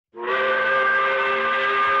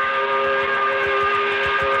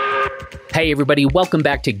Hey, everybody, welcome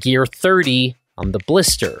back to Gear 30 on the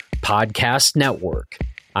Blister Podcast Network.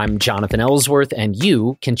 I'm Jonathan Ellsworth, and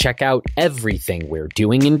you can check out everything we're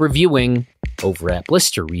doing and reviewing over at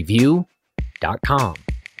blisterreview.com.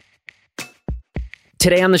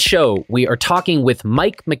 Today on the show, we are talking with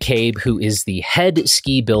Mike McCabe, who is the head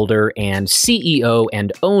ski builder and CEO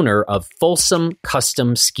and owner of Folsom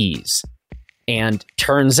Custom Skis. And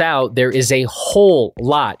turns out there is a whole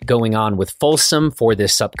lot going on with Folsom for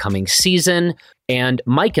this upcoming season, and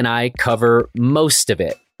Mike and I cover most of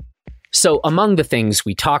it. So among the things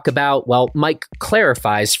we talk about, well, Mike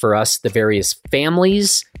clarifies for us the various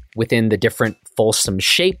families within the different Folsom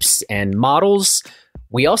shapes and models.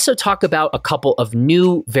 We also talk about a couple of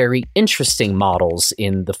new, very interesting models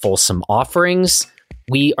in the Folsom offerings.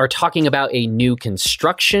 We are talking about a new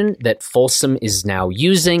construction that Folsom is now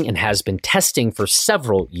using and has been testing for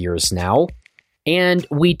several years now. And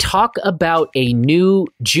we talk about a new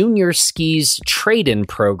Junior Skis trade-in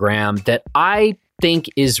program that I think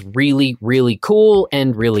is really, really cool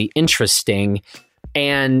and really interesting.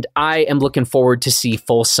 And I am looking forward to see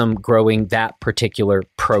Folsom growing that particular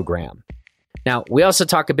program. Now, we also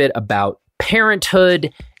talk a bit about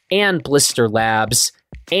Parenthood and Blister Labs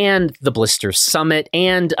and the Blister Summit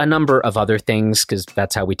and a number of other things, because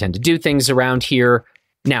that's how we tend to do things around here.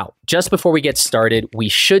 Now, just before we get started, we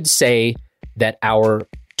should say that our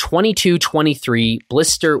 22-23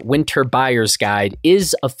 Blister Winter Buyer's Guide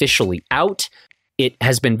is officially out. It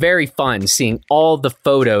has been very fun seeing all the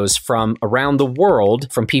photos from around the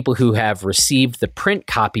world from people who have received the print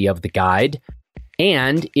copy of the guide.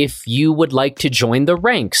 And if you would like to join the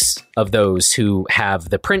ranks of those who have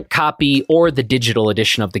the print copy or the digital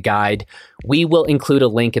edition of the guide, we will include a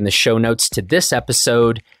link in the show notes to this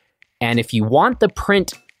episode. And if you want the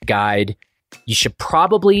print guide, you should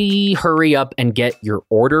probably hurry up and get your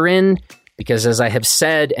order in, because as I have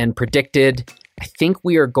said and predicted, I think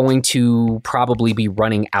we are going to probably be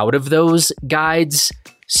running out of those guides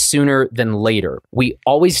sooner than later. We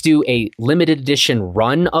always do a limited edition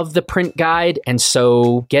run of the print guide, and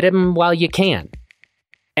so get them while you can.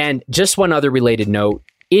 And just one other related note,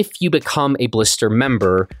 if you become a Blister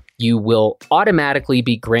member, you will automatically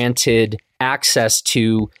be granted access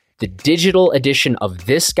to the digital edition of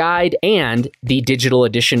this guide and the digital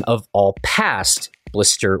edition of all past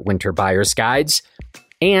Blister Winter Buyer's Guides.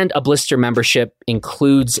 And a Blister membership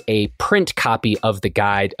includes a print copy of the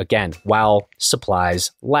guide, again, while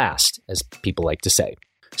supplies last, as people like to say.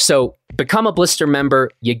 So become a Blister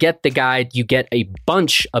member, you get the guide, you get a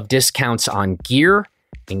bunch of discounts on gear,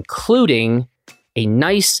 including a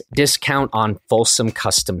nice discount on Folsom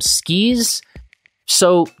Custom Skis.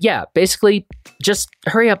 So yeah, basically just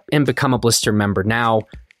hurry up and become a Blister member now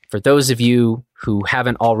for those of you who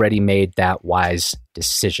haven't already made that wise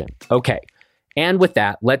decision. Okay. And with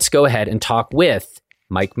that, let's go ahead and talk with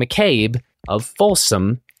Mike McCabe of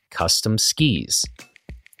Folsom Custom Skis.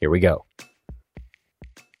 Here we go.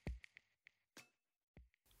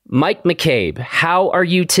 Mike McCabe, how are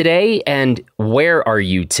you today and where are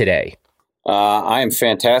you today? I am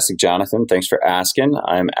fantastic, Jonathan. Thanks for asking.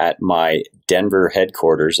 I'm at my Denver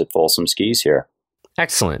headquarters at Folsom Skis here.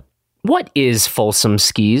 Excellent. What is Folsom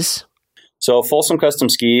Skis? So Folsom Custom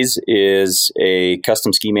Skis is a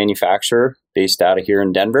custom ski manufacturer based out of here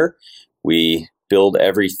in Denver. We build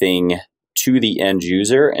everything to the end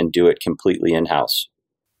user and do it completely in-house.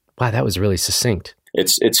 Wow, that was really succinct.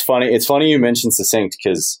 It's funny. It's funny you mentioned succinct,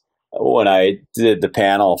 because when I did the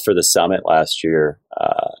panel for the summit last year,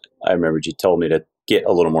 I remembered you told me to get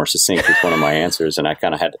a little more succinct with one of my answers, and I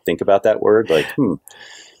kind of had to think about that word. Like,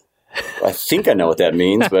 I think I know what that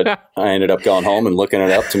means, but I ended up going home and looking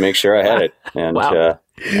it up to make sure I had it. And wow.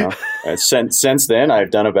 Since then,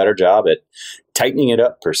 I've done a better job at tightening it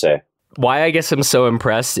up, per se. Why I guess I'm so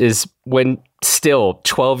impressed is when still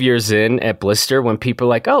 12 years in at Blister, when people are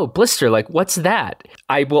like, oh, Blister, like, what's that?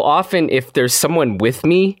 I will often, if there's someone with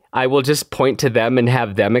me, I will just point to them and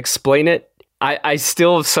have them explain it. I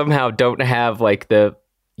still somehow don't have like the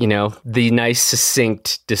nice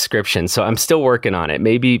succinct description. So I'm still working on it.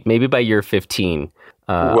 Maybe by year 15.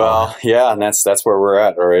 Well, yeah, and that's where we're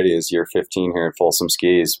at already, is year 15 here at Folsom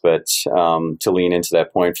Skis. But to lean into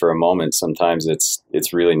that point for a moment, sometimes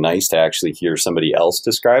it's really nice to actually hear somebody else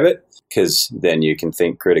describe it, because then you can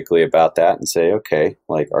think critically about that and say, okay,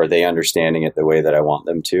 like, are they understanding it the way that I want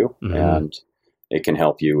them to? Mm-hmm. And it can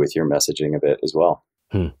help you with your messaging a bit as well.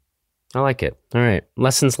 I like it. All right.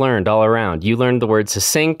 Lessons learned all around. You learned the word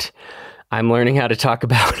succinct. I'm learning how to talk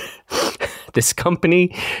about this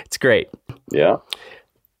company. It's great. Yeah.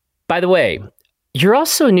 By the way, you're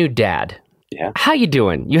also a new dad. Yeah. How you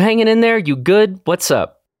doing? You hanging in there? You good? What's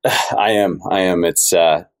up? I am. It's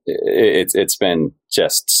it's been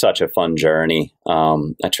just such a fun journey.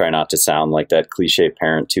 I try not to sound like that cliche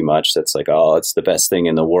parent too much. That's like, oh, it's the best thing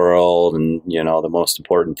in the world, and the most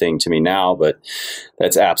important thing to me now. But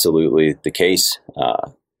that's absolutely the case.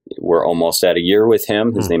 We're almost at a year with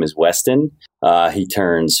him. His name is Weston. He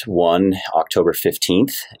turns 1 October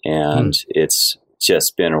 15th, and it's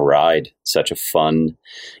just been a ride. Such a fun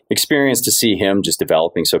experience to see him just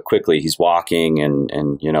developing so quickly. He's walking and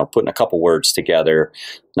putting a couple words together,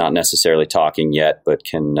 not necessarily talking yet, but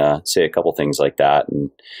can say a couple things like that.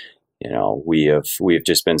 And we have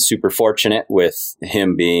just been super fortunate with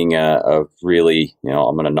him being a really,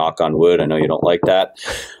 I'm going to knock on wood. I know you don't like that,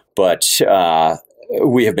 but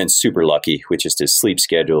we have been super lucky with just his sleep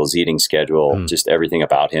schedule, his eating schedule, just everything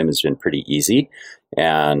about him has been pretty easy.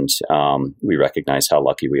 And we recognize how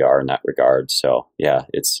lucky we are in that regard. So yeah,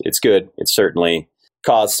 it's good. It's certainly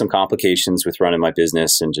caused some complications with running my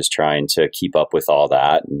business and just trying to keep up with all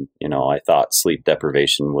that. And, I thought sleep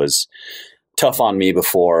deprivation was tough on me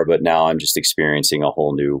before, but now I'm just experiencing a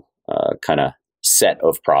whole new kind of set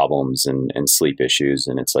of problems and sleep issues.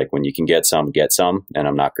 And it's like, when you can get some, and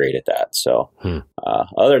I'm not great at that. So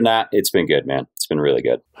other than that, it's been good, man. It's been really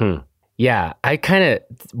good. Yeah, I kind of,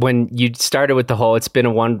 when you started with the whole, it's been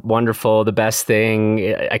a wonderful, the best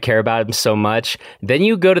thing, I care about him so much. Then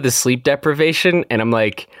you go to the sleep deprivation, and I'm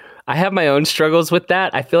like, I have my own struggles with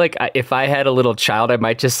that. I feel like if I had a little child, I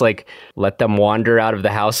might just like let them wander out of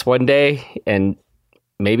the house one day and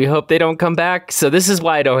maybe hope they don't come back. So this is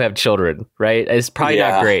why I don't have children, right? It's probably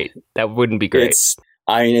not great. That wouldn't be great.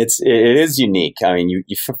 It is unique. I mean, you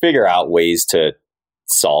figure out ways to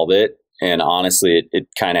solve it. And honestly, it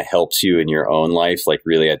kind of helps you in your own life, like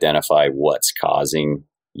really identify what's causing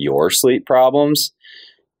your sleep problems,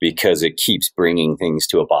 because it keeps bringing things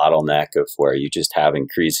to a bottleneck of where you just have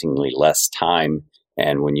increasingly less time.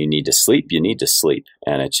 And when you need to sleep, you need to sleep.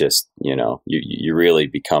 And it just, you really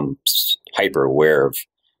become hyper aware of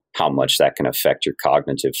how much that can affect your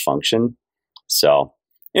cognitive function. So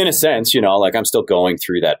in a sense, like I'm still going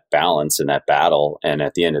through that balance and that battle. And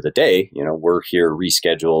at the end of the day, we're here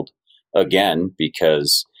rescheduled again,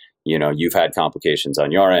 because, you've had complications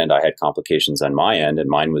on your end. I had complications on my end, and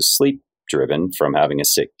mine was sleep driven from having a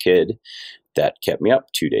sick kid that kept me up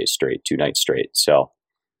 2 days straight, 2 nights straight. So,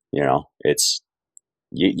 it's,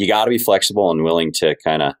 you got to be flexible and willing to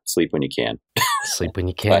kind of sleep when you can. Sleep when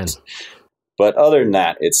you can. But other than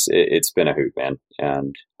that, it's been a hoot, man.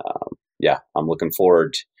 And I'm looking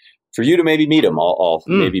forward for you to maybe meet him. I'll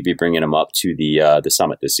maybe be bringing him up to the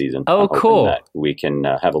summit this season. Oh, cool! That we can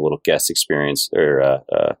have a little guest experience or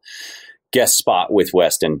guest spot with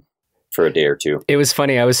Weston for a day or two. It was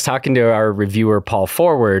funny. I was talking to our reviewer Paul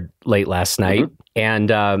Forward late last night, and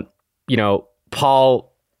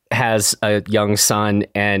Paul has a young son,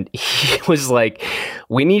 and he was like,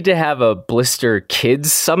 "We need to have a Blister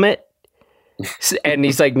Kids Summit." And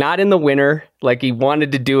he's like, not in the winter, like he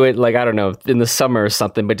wanted to do it, like, I don't know, in the summer or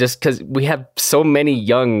something, but just because we have so many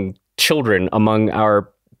young children among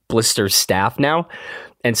our Blister staff now.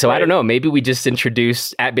 And so I don't know, maybe we just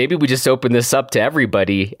open this up to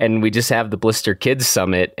everybody and we just have the Blister Kids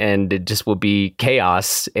Summit, and it just will be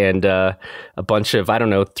chaos and a bunch of, I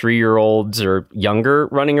don't know, 3-year-olds or younger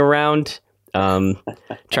running around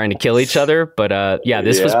trying to kill each other. But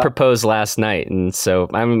this was proposed last night, and so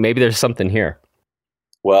maybe there's something here.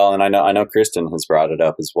 Well, and I know Kristen has brought it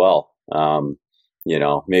up as well.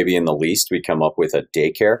 Maybe in the least we come up with a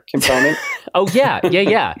daycare component. Oh yeah. To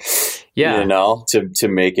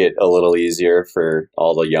make it a little easier for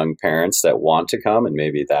all the young parents that want to come, and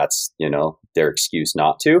maybe that's their excuse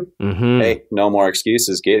not to. Hey, no more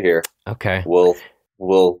excuses. Get here. Okay. We'll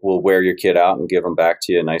wear your kid out and give them back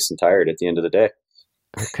to you nice and tired at the end of the day.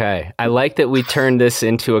 Okay. I like that we turned this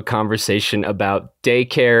into a conversation about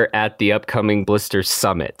daycare at the upcoming Blister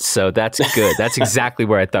Summit. So that's good. That's exactly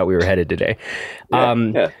where I thought we were headed today.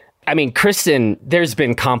 I mean, Kristen, there's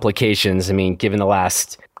been complications. I mean, given the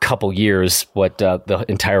last couple years, what the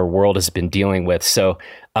entire world has been dealing with. So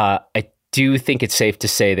I do think it's safe to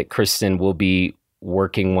say that Kristen will be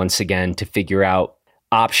working once again to figure out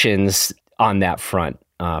options on that front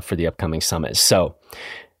for the upcoming summit. So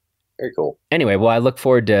very cool. Anyway, well, I look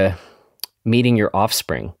forward to meeting your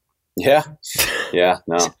offspring. Yeah.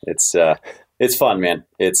 No, it's fun, man.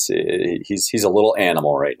 He's a little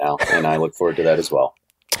animal right now, and I look forward to that as well.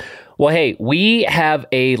 Well, hey, we have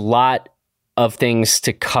a lot of things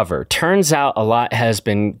to cover. Turns out a lot has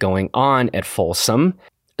been going on at Folsom.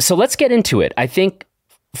 So let's get into it. I think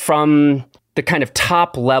from the kind of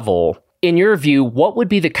top level, in your view, what would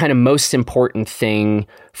be the kind of most important thing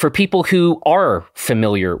for people who are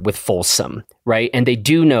familiar with Folsom, right? And they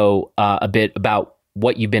do know a bit about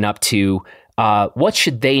what you've been up to, what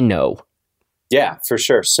should they know? Yeah, for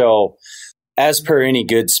sure. So as per any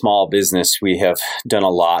good small business, we have done a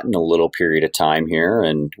lot in a little period of time here,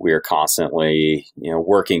 and we are constantly,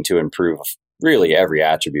 working to improve really every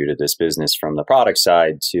attribute of this business, from the product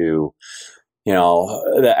side to,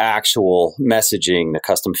 the actual messaging, the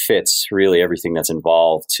custom fits, really everything that's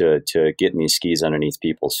involved to getting these skis underneath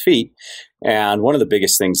people's feet. And one of the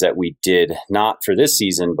biggest things that we did, not for this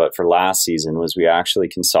season, but for last season, was we actually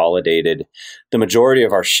consolidated the majority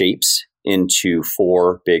of our shapes into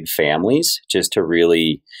 4 big families, just to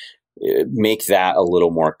really make that a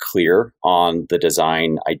little more clear on the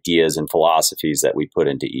design ideas and philosophies that we put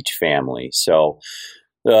into each family. So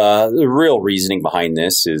the real reasoning behind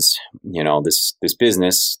this is, this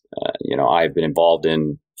business, I've been involved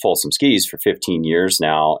in Folsom Skis for 15 years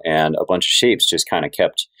now, and a bunch of shapes just kind of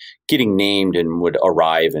kept getting named and would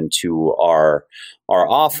arrive into our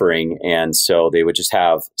offering. And so they would just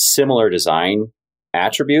have similar design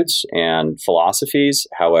attributes and philosophies,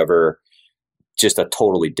 however, just a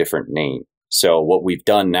totally different name. So what we've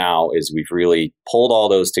done now is we've really pulled all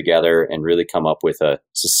those together and really come up with a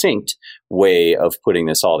succinct way of putting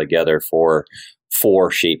this all together for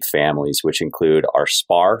 4 shape families, which include our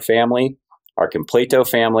Spar family, our Completo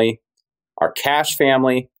family, our Cache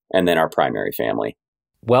family, and then our Primary family.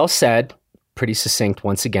 Well said. Pretty succinct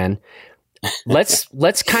once again.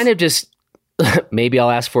 Let's kind of just, maybe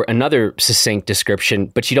I'll ask for another succinct description,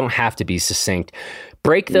 but you don't have to be succinct.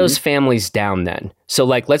 Break those families down then. So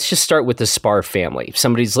let's just start with the Spar family. If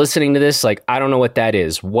somebody's listening to this, I don't know what that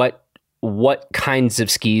is. What kinds of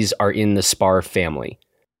skis are in the Spar family?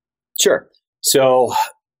 Sure. So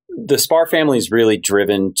the Spar family is really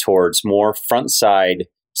driven towards more front side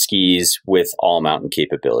skis with all mountain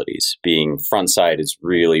capabilities. Being front side is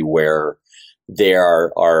really where they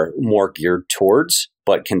are more geared towards,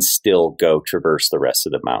 but can still go traverse the rest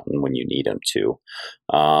of the mountain when you need them to.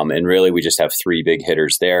 And really, we just have 3 big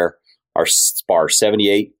hitters there. Our Spar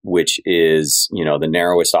 78, which is, the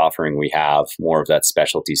narrowest offering we have, more of that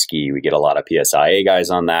specialty ski. We get a lot of PSIA guys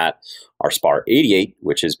on that. Our Spar 88,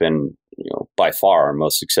 which has been, by far our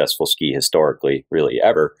most successful ski historically, really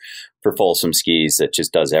ever, for Folsom Skis, that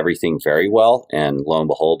just does everything very well. And lo and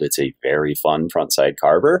behold, it's a very fun frontside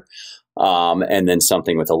carver. And then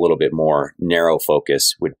something with a little bit more narrow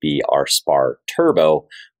focus would be our Spar Turbo,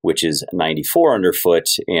 which is 94 underfoot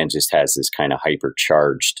and just has this kind of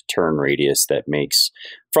hypercharged turn radius that makes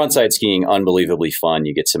frontside skiing unbelievably fun.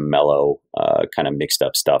 You get some mellow, kind of mixed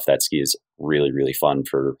up stuff. That ski is really, really fun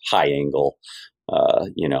for high angle,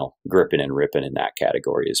 gripping and ripping in that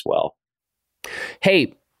category as well.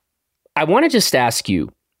 Hey, I want to just ask you,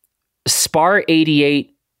 Spar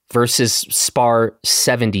 88 versus Spar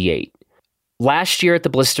 78. Last year at the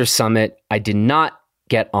Blister Summit, I did not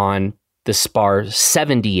get on the Spar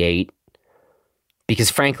 78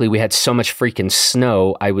 because, frankly, we had so much freaking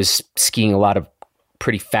snow. I was skiing a lot of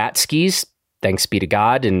pretty fat skis, thanks be to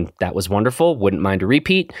God, and that was wonderful. Wouldn't mind a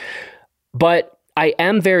repeat. But I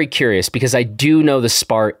am very curious because I do know the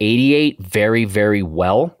Spar 88 very, very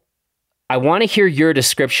well. I want to hear your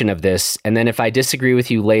description of this, and then if I disagree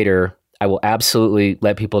with you later, I will absolutely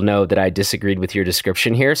let people know that I disagreed with your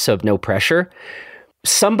description here, so no pressure.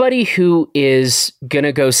 Somebody who is going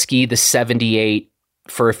to go ski the 78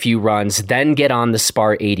 for a few runs, then get on the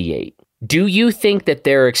Spar 88. Do you think that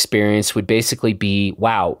their experience would basically be,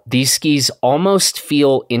 wow, these skis almost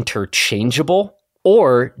feel interchangeable?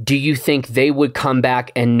 Or do you think they would come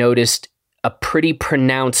back and notice a pretty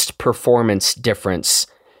pronounced performance difference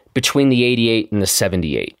between the 88 and the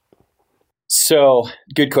 78? So,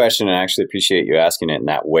 good question, and I actually appreciate you asking it in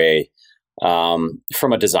that way.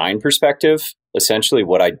 From a design perspective, essentially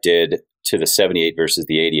what I did to the 78 versus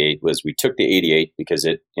the 88 was we took the 88 because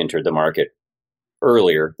it entered the market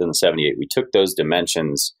earlier than the 78. We took those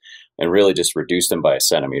dimensions and really just reduced them by a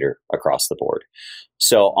centimeter across the board.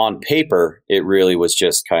 So on paper, it really was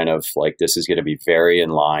just kind of like, this is going to be very in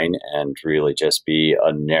line and really just be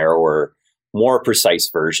a narrower, more precise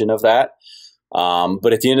version of that.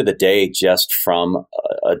 But at the end of the day, just from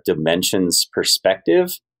a dimensions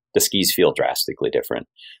perspective, the skis feel drastically different.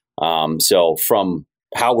 So from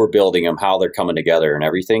how we're building them, how they're coming together and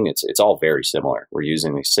everything, it's all very similar. We're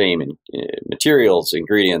using the same materials,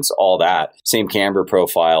 ingredients, all that, same camber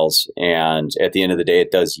profiles. And at the end of the day,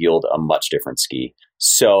 it does yield a much different ski.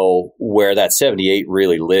 So where that 78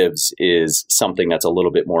 really lives is something that's a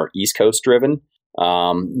little bit more East Coast driven.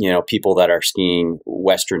 People that are skiing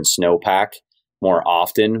Western snowpack more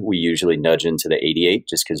often, we usually nudge into the 88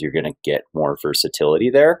 just because you're going to get more versatility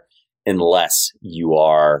there, unless you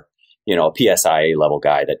are, a PSIA level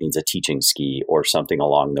guy that needs a teaching ski or something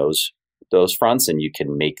along those those fronts, and you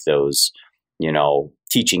can make those,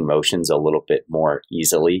 teaching motions a little bit more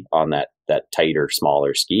easily on that tighter,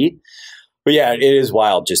 smaller ski. But yeah, it is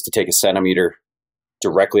wild just to take a centimeter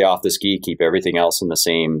directly off the ski, keep everything else in the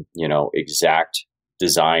same, exact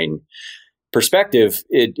design perspective.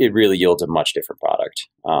 It really yields a much different product.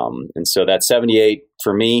 And so that 78,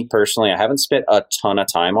 for me personally, I haven't spent a ton of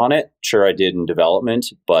time on it. Sure, I did in development,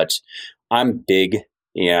 but I'm big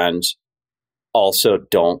and also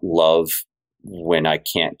don't love when I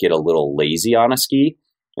can't get a little lazy on a ski,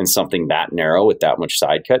 and something that narrow with that much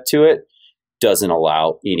side cut to it doesn't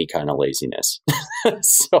allow any kind of laziness.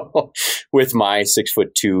 So with my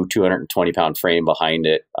 6'2", 220 pound frame behind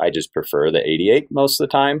it, I just prefer the 88 most of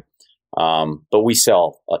the time. But we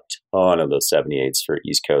sell a ton of those 78s for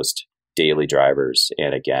East Coast daily drivers.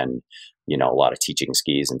 And again, a lot of teaching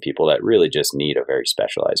skis and people that really just need a very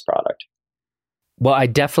specialized product. Well, I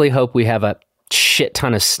definitely hope we have a shit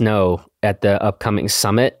ton of snow at the upcoming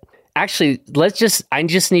summit. Actually, I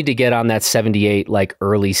just need to get on that 78 like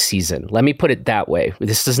early season. Let me put it that way.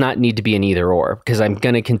 This does not need to be an either or, because I'm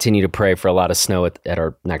going to continue to pray for a lot of snow at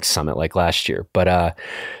our next summit like last year. But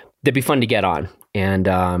that'd be fun to get on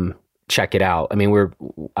and check it out. I mean, we're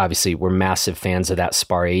massive fans of that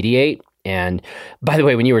Spar 88. And by the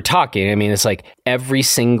way, when you were talking, I mean, it's like every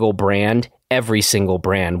single brand,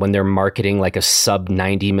 when they're marketing like a sub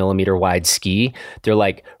 90 millimeter wide ski, they're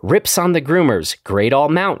like, rips on the groomers, Great All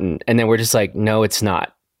Mountain. And then we're just like, no, it's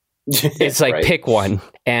not. It's like, right. Pick one.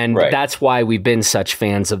 And that's why we've been such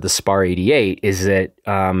fans of the Spar 88 is that,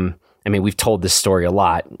 we've told this story a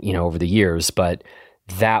lot, over the years, but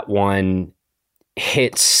that one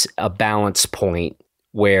hits a balance point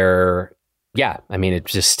where, it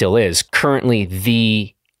just still is currently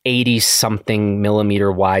the 80 something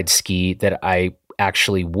millimeter wide ski that I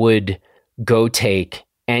actually would go take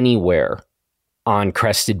anywhere on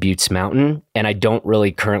Crested Buttes Mountain. And I don't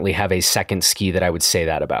really currently have a second ski that I would say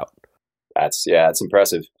that about. It's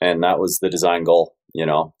impressive. And that was the design goal.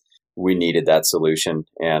 We needed that solution,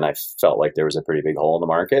 and I felt like there was a pretty big hole in the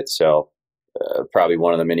market. So probably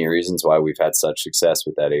one of the many reasons why we've had such success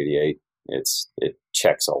with that 88. It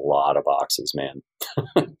checks a lot of boxes, man.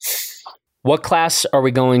 What class are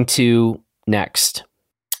we going to next?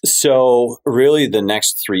 So really the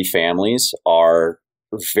next three families are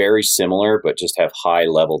very similar, but just have high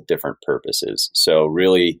level different purposes. So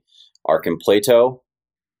really our Completo,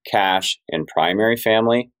 Cache, and Primary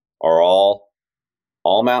family are all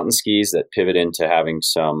mountain skis that pivot into having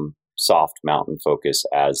some soft mountain focus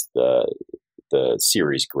as the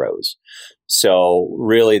series grows. So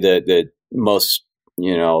really the most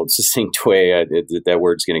succinct way, that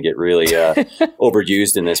word's going to get really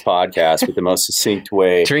overused in this podcast, but the most succinct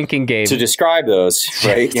way drinking game to describe those,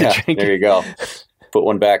 right? Yeah, there you go. Put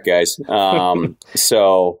one back, guys.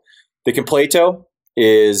 So the Completo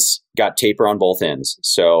is got taper on both ends.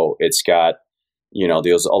 So it's got,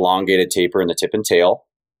 those elongated taper in the tip and tail,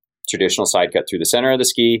 traditional side cut through the center of the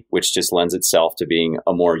ski, which just lends itself to being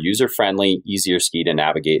a more user-friendly, easier ski to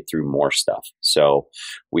navigate through more stuff. So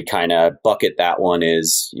we kind of bucket that one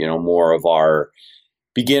as, more of our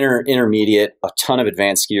beginner, intermediate. A ton of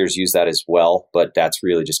advanced skiers use that as well, but that's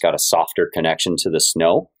really just got a softer connection to the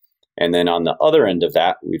snow. And then on the other end of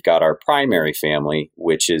that, we've got our Primary family,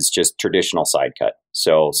 which is just traditional side cut.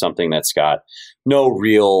 So something that's got no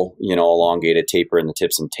real, elongated taper in the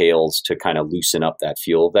tips and tails to kind of loosen up that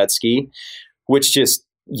feel of that ski, which just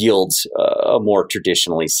yields a more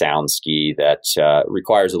traditionally sound ski that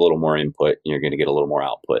requires a little more input. You're going to get a little more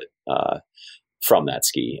output from that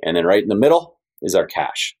ski. And then right in the middle is our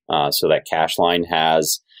Cache. So that Cache line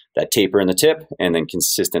has that taper in the tip and then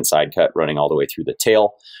consistent side cut running all the way through the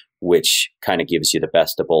tail, which kind of gives you the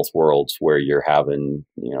best of both worlds, where you're having,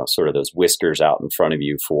 sort of those whiskers out in front of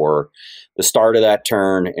you for the start of that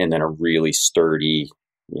turn, and then a really sturdy,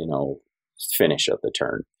 finish of the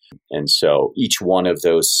turn. And so each one of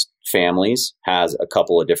those families has a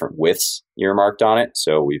couple of different widths earmarked on it.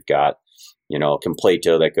 So we've got, a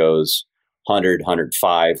Completo that goes 100,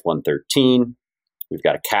 105, 113. We've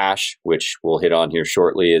got a Cache, which we'll hit on here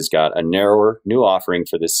shortly, has got a narrower new offering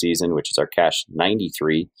for this season, which is our Cache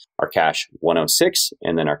 93, our Cache 106,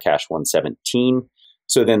 and then our Cache 117.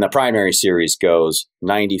 So then the Primary series goes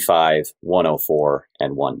 95, 104,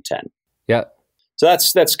 and 110. Yeah. So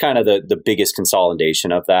that's kind of the biggest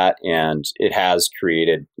consolidation of that. And it has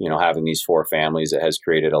created, having these four families, it has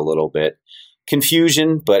created a little bit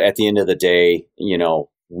confusion. But at the end of the day,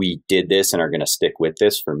 we did this and are going to stick with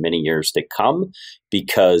this for many years to come,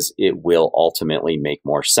 because it will ultimately make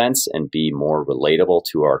more sense and be more relatable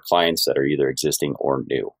to our clients that are either existing or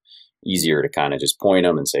new. Easier to kind of just point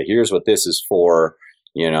them and say, here's what this is for,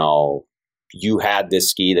 you had this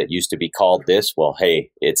ski that used to be called this. Well,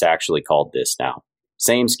 hey, it's actually called this now.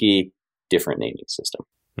 Same ski, different naming system.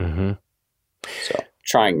 Mm-hmm. So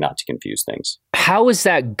trying not to confuse things. How is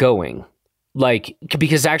that going? Like,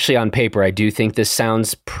 because actually on paper, I do think this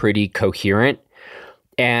sounds pretty coherent.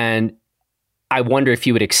 And I wonder if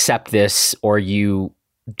you would accept this or you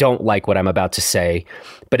don't like what I'm about to say.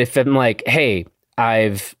 But if I'm like, hey,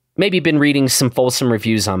 I've maybe been reading some Folsom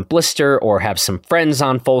reviews on Blister or have some friends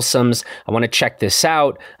on Folsoms. I want to check this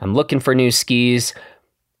out. I'm looking for new skis.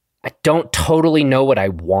 I don't totally know what I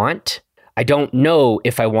want. I don't know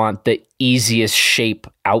if I want the easiest shape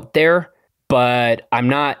out there, but I'm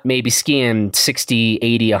not maybe skiing 60,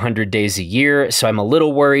 80, 100 days a year. So I'm a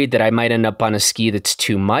little worried that I might end up on a ski that's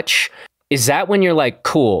too much. Is that when you're like,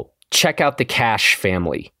 cool, check out the Cache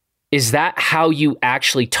family? Is that how you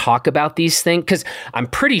actually talk about these things? Because I'm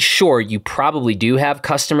pretty sure you probably do have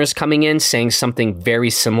customers coming in saying something very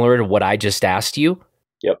similar to what I just asked you.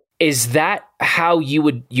 Yep. Is that how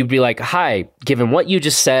you'd be like, hi, given what you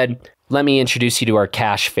just said, let me introduce you to our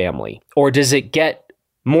Cache family? Or does it get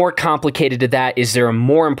more complicated to that? Is there a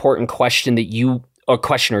more important question a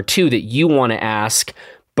question or two that you want to ask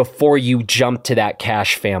before you jump to that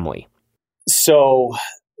Cache family? So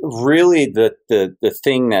really the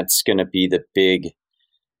thing that's going to be the big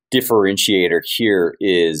differentiator here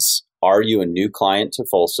is, are you a new client to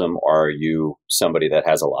Folsom or are you somebody that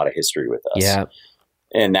has a lot of history with us? Yeah.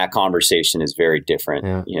 And that conversation is very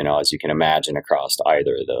different, as you can imagine, across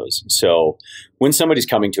either of those. So when somebody's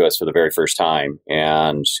coming to us for the very first time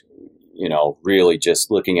and, really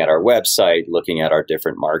just looking at our website, looking at our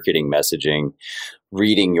different marketing messaging,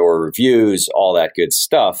 reading your reviews, all that good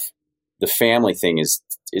stuff, the family thing is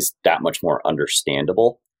that much more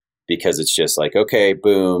understandable because it's just like, okay,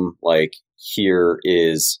 boom, like here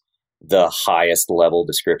is the highest level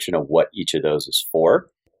description of what each of those is for.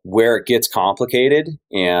 Where it gets complicated,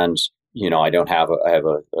 and I have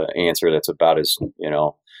a answer that's about as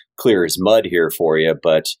clear as mud here for you.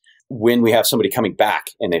 But when we have somebody coming back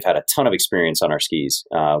and they've had a ton of experience on our skis,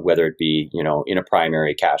 whether it be in a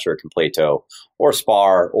primary Cache or a Completo or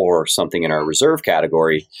Spar or something in our reserve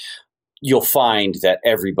category, you'll find that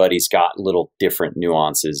everybody's got little different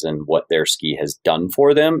nuances in what their ski has done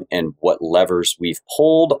for them and what levers we've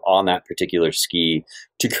pulled on that particular ski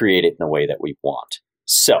to create it in the way that we want.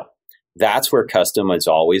 So that's where custom is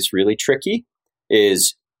always really tricky,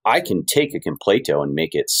 is I can take a Completo and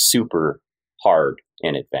make it super hard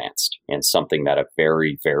and advanced and something that a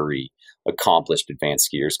very, very accomplished advanced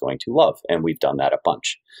skier is going to love. And we've done that a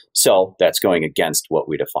bunch. So that's going against what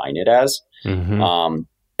we define it as. Mm-hmm.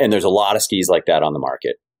 And there's a lot of skis like that on the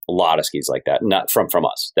market, a lot of skis like that, not from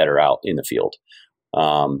us that are out in the field.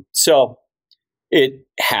 So it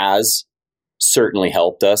has certainly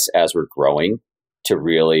helped us as we're growing to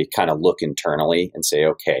really kind of look internally and say,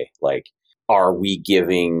 okay, like, are we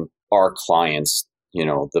giving our clients,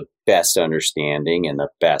 the best understanding and the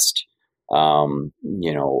best,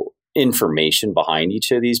 information behind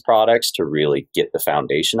each of these products to really get the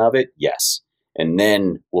foundation of it? Yes. And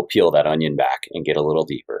then we'll peel that onion back and get a little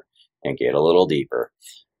deeper and get a little deeper.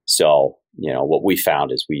 So, what we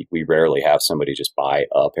found is we rarely have somebody just buy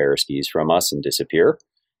a pair of skis from us and disappear.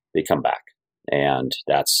 They come back. And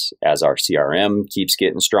that's as our CRM keeps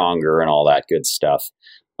getting stronger and all that good stuff,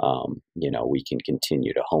 we can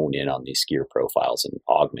continue to hone in on these skier profiles and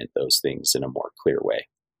augment those things in a more clear way.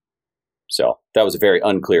 So that was a very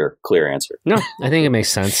unclear, clear answer. No, I think it makes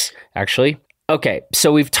sense, actually. Okay,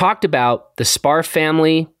 so we've talked about the Spar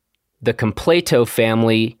family, the Completo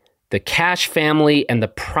family, the Cache family, and the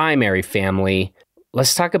primary family.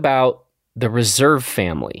 Let's talk about the reserve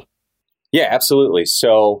family. Yeah, absolutely.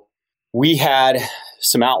 So we had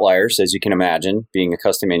some outliers, as you can imagine. Being a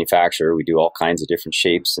custom manufacturer, we do all kinds of different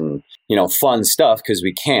shapes and, fun stuff because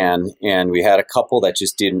we can. And we had a couple that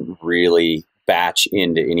just didn't really batch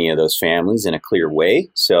into any of those families in a clear way.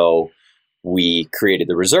 So we created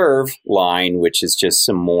the reserve line, which is just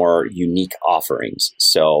some more unique offerings.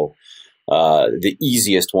 So the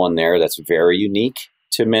easiest one there that's very unique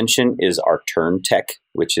to mention is our Turn Tech,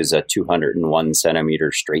 which is a 201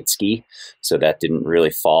 centimeter straight ski. So that didn't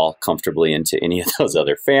really fall comfortably into any of those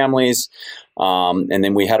other families. And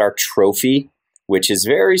then we had our Trophy, which is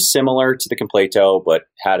very similar to the Completo, but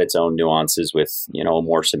had its own nuances with, a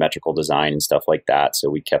more symmetrical design and stuff like that. So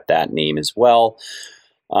we kept that name as well.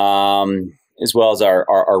 As well as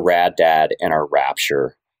our Rad Dad and our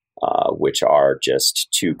Rapture, which are just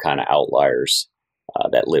two kind of outliers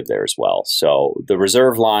that live there as well. So the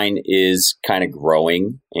reserve line is kind of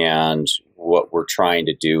growing, and what we're trying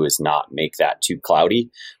to do is not make that too cloudy,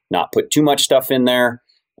 not put too much stuff in there,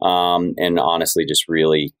 And honestly, just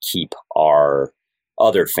really keep our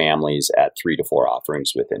other families at 3 to 4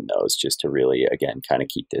 offerings within those, just to really, again, kind of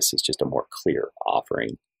keep this as just a more clear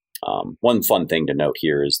offering. One fun thing to note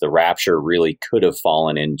here is the Rapture really could have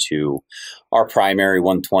fallen into our primary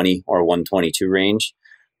 120 or 122 range,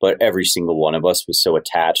 but every single one of us was so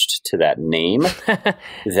attached to that name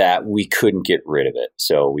that we couldn't get rid of it.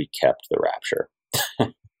 So we kept the Rapture.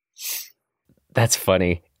 That's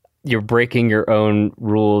funny. You're breaking your own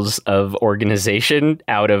rules of organization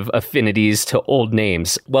out of affinities to old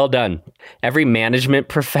names. Well done. Every management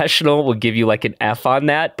professional will give you like an F on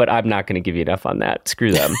that, but I'm not going to give you an F on that.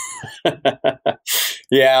 Screw them.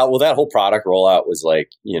 Yeah, well, that whole product rollout was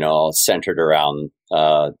like, centered around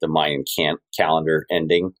the Mayan calendar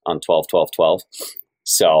ending on 12/12/12.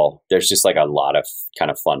 So there's just like a lot of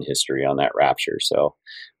kind of fun history on that Rapture. So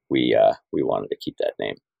we wanted to keep that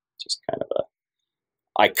name. Just kind of a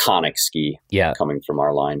iconic ski coming from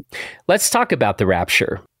our line. Let's talk about the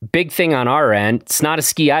Rapture. Big thing on our end. It's not a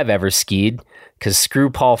ski I've ever skied because screw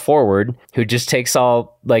Paul Forward, who just takes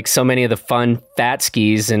all like so many of the fun fat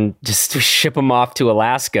skis and just ship them off to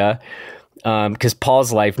Alaska because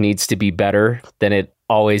Paul's life needs to be better than it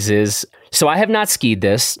always is. So I have not skied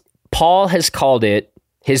this. Paul has called it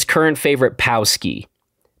his current favorite POW ski.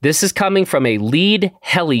 This is coming from a lead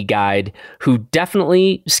heli guide who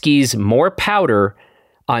definitely skis more powder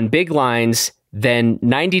on big lines than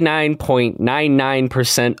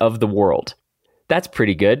 99.99% of the world. That's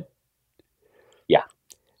pretty good. Yeah.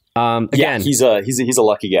 Again, he's a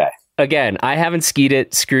lucky guy. Again, I haven't skied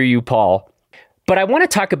it. Screw you, Paul. But I want to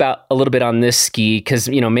talk about a little bit on this ski because,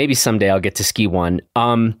 maybe someday I'll get to ski one.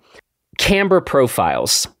 Camber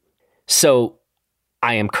profiles. So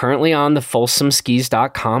I am currently on the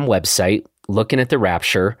FolsomSkis.com website looking at the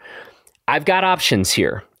Rapture. I've got options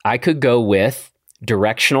here. I could go with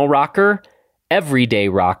directional rocker, everyday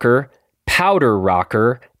rocker, powder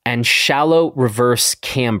rocker, and shallow reverse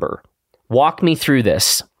camber. Walk me through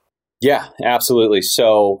this. Yeah, absolutely.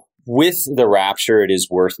 So with the Rapture, it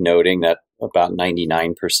is worth noting that about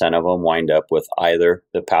 99% of them wind up with either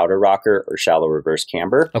the powder rocker or shallow reverse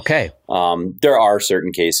camber. Okay. There are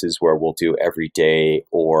certain cases where we'll do everyday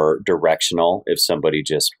or directional if somebody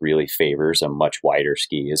just really favors a much wider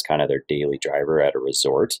ski as kind of their daily driver at a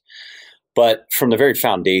resort. But from the very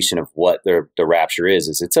foundation of what the Rapture is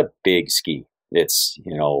it's a big ski. It's,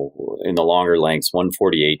 in the longer lengths,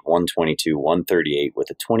 148, 122, 138 with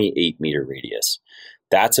a 28 meter radius.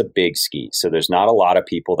 That's a big ski. So there's not a lot of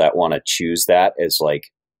people that want to choose that as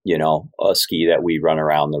like, a ski that we run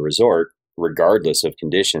around the resort, regardless of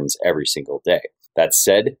conditions every single day. That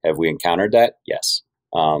said, have we encountered that? Yes.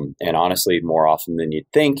 And honestly, more often than you'd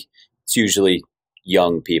think, it's usually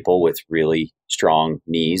young people with really strong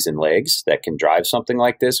knees and legs that can drive something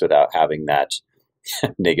like this without having that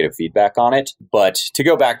negative feedback on it. But to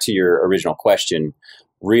go back to your original question,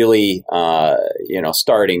 really,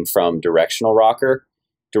 starting from directional rocker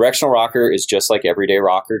is just like everyday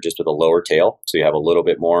rocker, just with a lower tail. So you have a little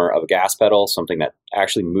bit more of a gas pedal, something that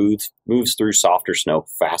actually moves through softer snow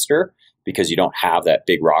faster because you don't have that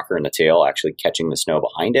big rocker in the tail actually catching the snow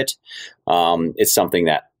behind it. It's something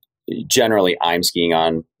that generally I'm skiing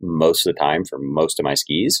on most of the time for most of my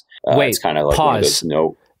skis. Wait, it's kind of like pause.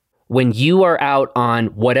 When you are out on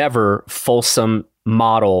whatever Folsom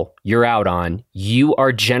model you're out on, you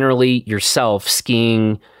are generally yourself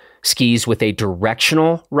skiing skis with a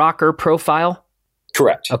directional rocker profile?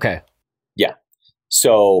 Correct. Okay. Yeah.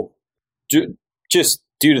 So just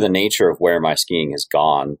due to the nature of where my skiing has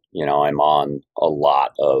gone, I'm on a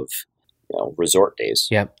lot of, resort days.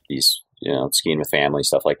 Yep. These, skiing with family,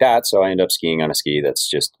 stuff like that. So I end up skiing on a ski that's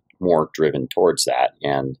just more driven towards that.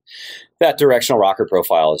 And that directional rocker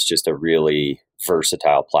profile is just a really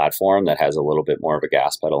versatile platform that has a little bit more of a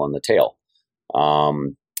gas pedal in the tail.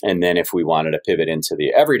 And then if we wanted to pivot into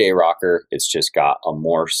the everyday rocker, it's just got a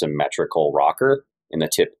more symmetrical rocker in the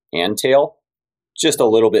tip and tail, just a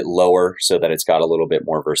little bit lower so that it's got a little bit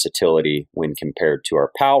more versatility when compared to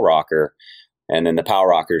our POW rocker. And then the POW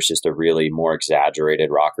rocker is just a really more exaggerated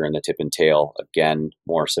rocker in the tip and tail. Again,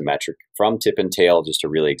 more symmetric from tip and tail just to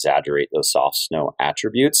really exaggerate those soft snow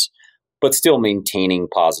attributes, but still maintaining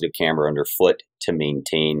positive camber underfoot to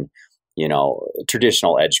maintain,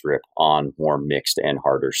 traditional edge grip on more mixed and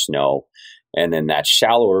harder snow. And then that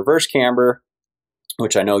shallow reverse camber,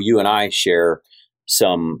 which I know you and I share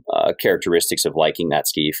some characteristics of liking that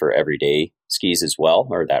ski for everyday skis as well,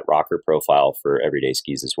 or that rocker profile for everyday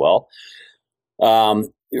skis as well.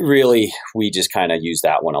 Really, we just kind of use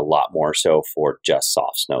that one a lot more so for just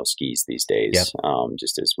soft snow skis these days. Yep.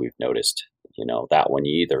 Just as we've noticed, that one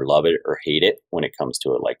you either love it or hate it when it comes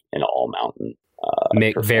to it, like an all mountain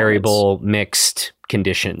variable, mixed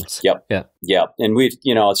conditions. Yep. Yeah. Yep. And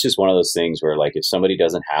it's just one of those things where like if somebody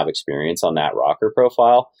doesn't have experience on that rocker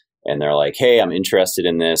profile and they're like, hey, I'm interested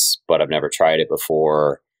in this, but I've never tried it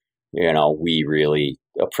before, we really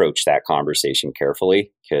approach that conversation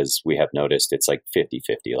carefully because we have noticed it's like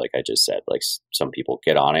 50-50, like I just said. Like some people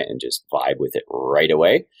get on it and just vibe with it right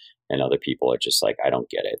away, and other people are just like, I don't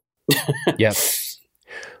get it. Yep.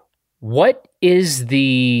 What is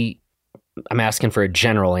I'm asking for a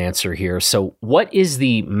general answer here. So what is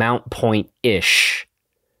the mount point-ish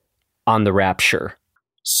on the Rapture?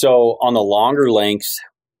 So on the longer length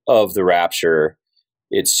of the Rapture,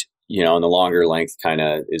 it's, and the longer length kind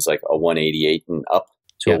of is like a 188 and up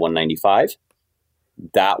to a 195.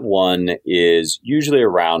 That one is usually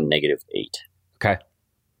around -8. Okay.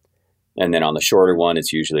 And then on the shorter one,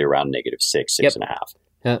 it's usually around -6, 6.5.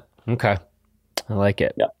 Yeah. Okay. I like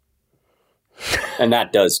it. Yeah. And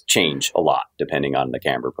that does change a lot depending on the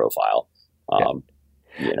camber profile.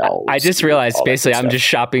 I just realized basically I'm just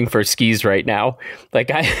shopping for skis right now.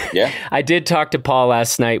 Like I did talk to Paul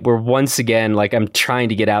last night. We're once again, like I'm trying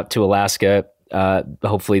to get out to Alaska,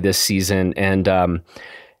 hopefully this season.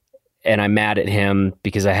 And I'm mad at him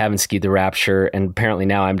because I haven't skied the Rapture. And apparently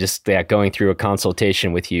now I'm just going through a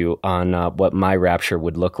consultation with you on what my Rapture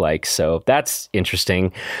would look like. So that's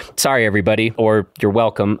interesting. Sorry, everybody, or you're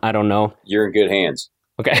welcome. I don't know. You're in good hands.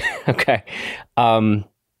 Okay. Okay.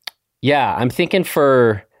 I'm thinking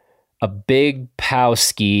for a big POW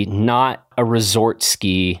ski, not a resort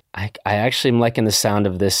ski. I actually am liking the sound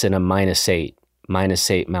of this in a -8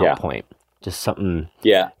 mount point. Just something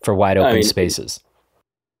for wide open spaces.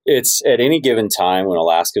 It's at any given time when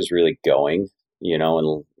Alaska's really going,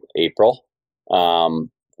 in April,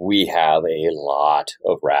 we have a lot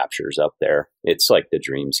of Raptures up there. It's like the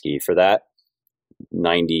dream ski for that.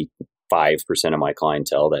 95% of my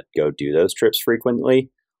clientele that go do those trips frequently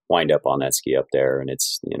wind up on that ski up there. And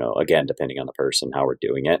it's, again, depending on the person, how we're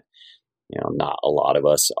doing it, not a lot of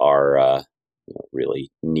us are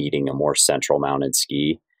really needing a more central mounted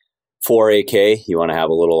ski. 4AK, you want to have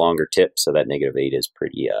a little longer tip, so that -8 is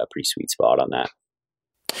pretty sweet spot on that.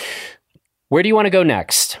 Where do you want to go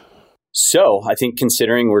next? So I think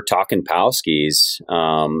considering we're talking POW skis,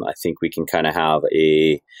 I think we can kind of have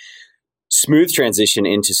a smooth transition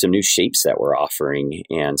into some new shapes that we're offering,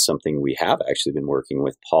 and something we have actually been working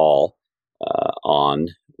with Paul on,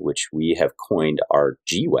 which we have coined our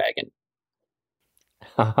G-Wagon.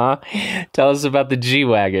 Tell us about the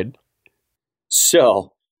G-Wagon.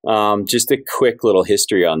 So just a quick little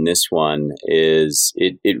history on this one is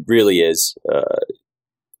it really is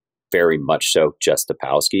very much so just a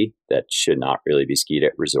POW ski that should not really be skied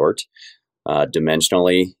at resort.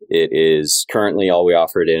 Dimensionally, it is currently all we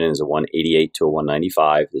offer it in is a 188 to a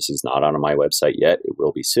 195. This is not on my website yet. It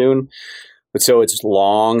will be soon. But so it's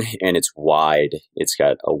long and it's wide. It's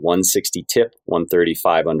got a 160 tip,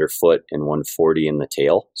 135 underfoot, and 140 in the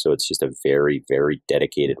tail. So it's just a very, very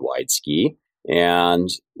dedicated wide ski. And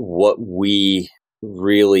what we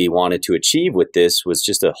really wanted to achieve with this was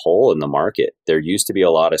just a hole in the market. There used to be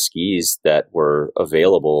a lot of skis that were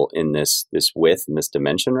available in this width and this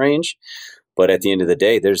dimension range. But at the end of the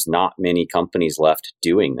day, there's not many companies left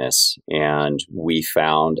doing this. And we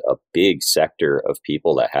found a big sector of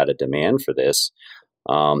people that had a demand for this,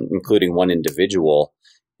 including one individual.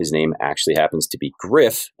 His name actually happens to be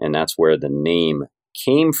Griff, and that's where the name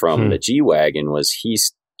came from. The G-Wagon was,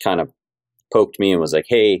 he's kind of poked me and was like,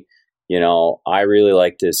 hey, I really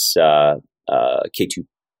like this K2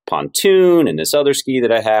 pontoon and this other ski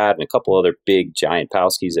that I had and a couple other big giant POW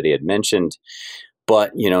skis that he had mentioned.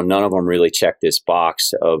 But, none of them really check this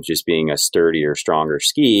box of just being a sturdier, stronger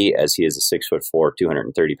ski, as he is a 6'4",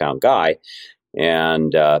 230-pound guy.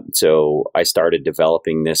 And so I started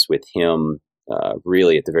developing this with him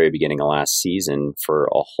really at the very beginning of last season for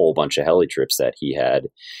a whole bunch of heli trips that he had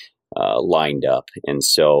lined up. And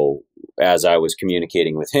so as I was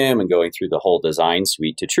communicating with him and going through the whole design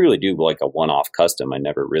suite to truly do like a one-off custom, I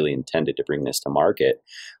never really intended to bring this to market.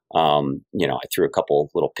 I threw a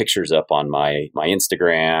couple little pictures up on my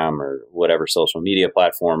Instagram or whatever social media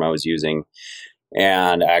platform I was using.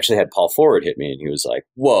 And I actually had Paul Forward hit me and he was like,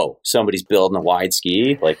 whoa, somebody's building a wide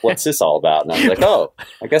ski. Like, what's this all about? And I was like, oh,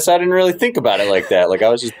 I guess I didn't really think about it like that. Like I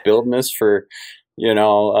was just building this for,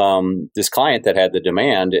 this client that had the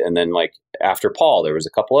demand. And then like after Paul, there was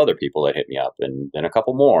a couple other people that hit me up and then a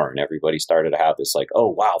couple more, and everybody started to have this like, oh,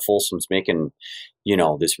 wow, Folsom's making,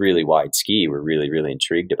 this really wide ski. We're really, really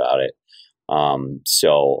intrigued about it.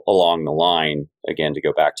 So along the line, again, to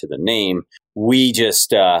go back to the name, we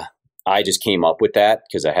just, I just came up with that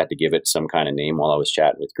because I had to give it some kind of name while I was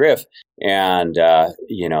chatting with Griff. And,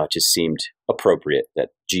 it just seemed appropriate that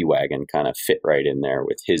G-Wagon kind of fit right in there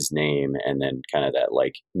with his name, and then kind of that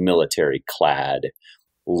like military clad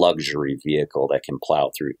luxury vehicle that can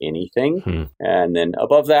plow through anything. And then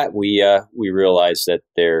above that, we realized that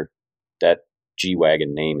that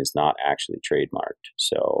G-Wagon name is not actually trademarked.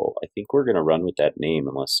 So I think we're going to run with that name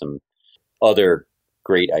unless some other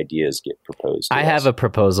great ideas get proposed. I have a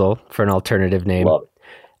proposal for an alternative name. Love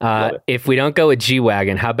it. If we don't go with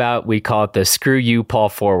G-Wagon, how about we call it the Screw You Paul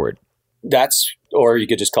Forward? Or you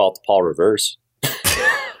could just call it the Paul Reverse.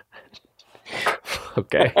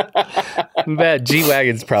 Okay. But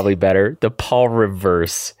G-Wagon's probably better. The Paul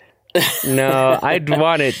Reverse. No, I'd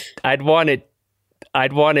want it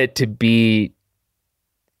to be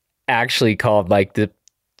actually called like the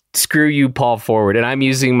Screw You Paul Forward. And I'm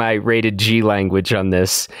using my rated G language on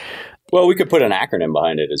this. Well, we could put an acronym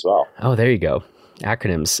behind it as well. Oh, there you go.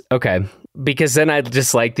 Acronyms. Okay. Because then I'd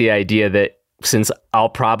just like the idea that since I'll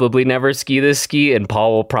probably never ski this ski and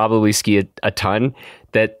Paul will probably ski a ton,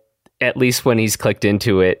 that at least when he's clicked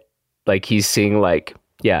into it, like he's seeing like,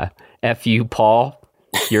 yeah, F you, Paul,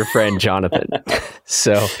 your friend Jonathan.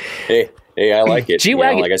 So hey, I like it.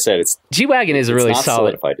 G-Wagon, like I said, G-Wagon is a really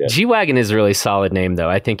solid. Yet. G-Wagon is a really solid name, though.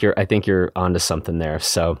 I think you're onto something there.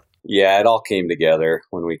 So yeah, it all came together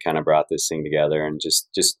when we kind of brought this thing together, and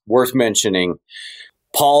just worth mentioning.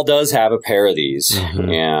 Paul does have a pair of these,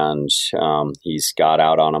 and he's got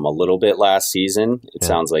out on them a little bit last season. It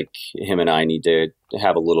sounds like him and I need to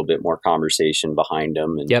have a little bit more conversation behind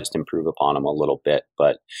them and just improve upon them a little bit.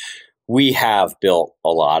 But we have built a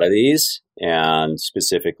lot of these, and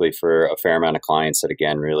specifically for a fair amount of clients that,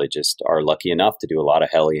 again, really just are lucky enough to do a lot of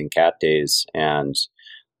heli and cat days. And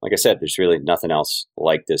like I said, there's really nothing else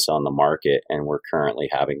like this on the market. And we're currently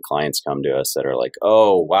having clients come to us that are like,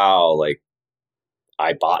 oh, wow, like,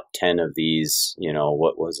 I bought 10 of these,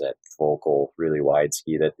 what was that Volkel really wide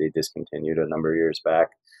ski that they discontinued a number of years back?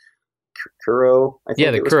 Kuro, I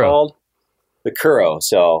think it was called. The Kuro.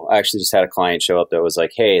 So I actually just had a client show up that was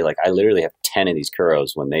like, hey, like I literally have 10 of these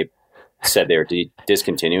Kuros. When they said they were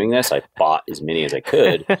discontinuing this, I bought as many as I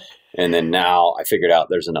could. And then now I figured out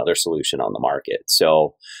there's another solution on the market.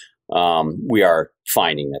 So we are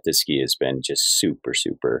finding that this ski has been just super,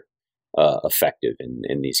 super effective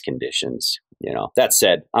in these conditions. That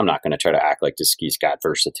said, I'm not going to try to act like this ski's got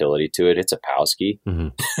versatility to it. It's a POW ski.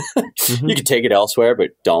 You can take it elsewhere,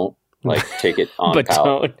 but don't take it on but POW.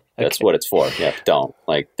 Don't. That's what it's for. Yeah, don't.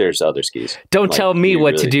 There's other skis. Don't tell me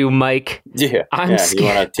what to do, Mike. Yeah, I'm you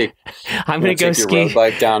want to take? I'm going to go ski. Your road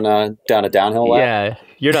bike down a downhill lap? Yeah,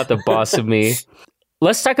 you're not the boss of me.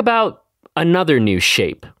 Let's talk about another new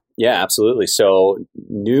shape. Yeah, absolutely. So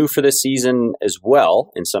new for this season as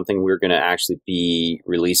well, and something we're going to actually be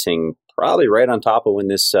releasing probably right on top of when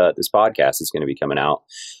this podcast is going to be coming out,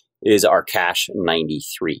 is our Cache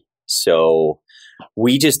 93. So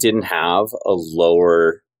we just didn't have a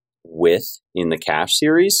lower width in the Cache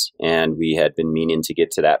series, and we had been meaning to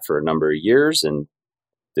get to that for a number of years, and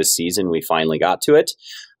this season we finally got to it.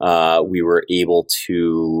 We were able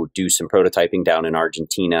to do some prototyping down in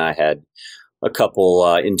Argentina. I had a couple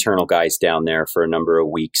internal guys down there for a number of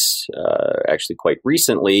weeks, actually quite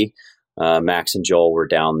recently. Max and Joel were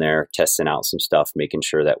down there testing out some stuff, making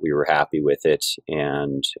sure that we were happy with it.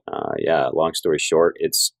 And long story short,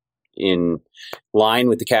 it's in line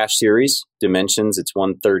with the Cache series dimensions. It's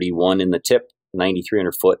 131 in the tip,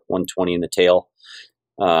 9,300 foot, 120 in the tail,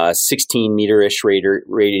 16 meter-ish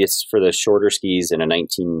radius for the shorter skis and a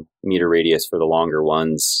 19 meter radius for the longer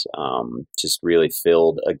ones. Just really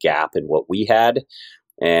filled a gap in what we had.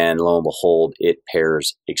 And lo and behold, it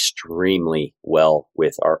pairs extremely well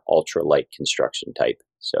with our ultralight construction type.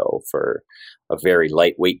 So for a very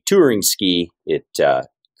lightweight touring ski, it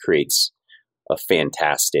creates a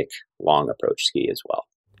fantastic long approach ski as well.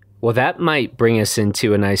 Well, that might bring us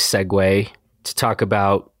into a nice segue to talk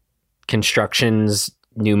about constructions,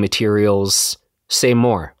 new materials. Say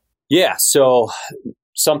more. Yeah, so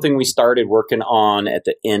something we started working on at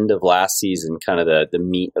the end of last season, kind of the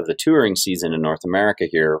meat of the touring season in North America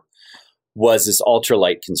here, was this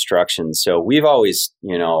ultralight construction. So we've always,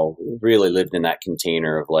 really lived in that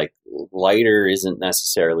container of like lighter isn't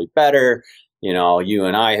necessarily better. You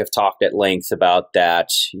and I have talked at length about that,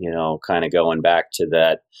 kind of going back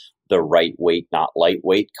to the right weight, not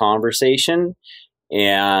lightweight conversation.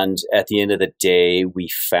 And at the end of the day, we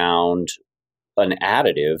found an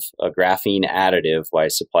additive, a graphene additive by a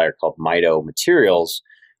supplier called Mito Materials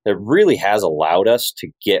that really has allowed us to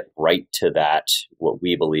get right to that, what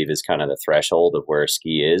we believe is kind of the threshold of where a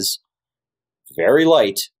ski is very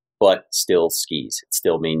light, but still skis. It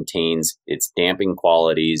still maintains its damping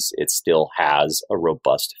qualities. It still has a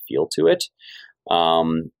robust feel to it.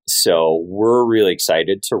 So we're really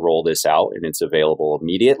excited to roll this out, and it's available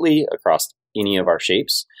immediately across any of our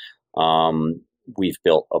shapes. We've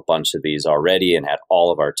built a bunch of these already and had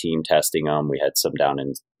all of our team testing them. We had some down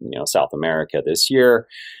in South America this year,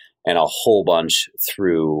 and a whole bunch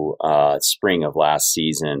through spring of last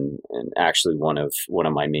season. And actually, one of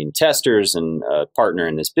my main testers and a partner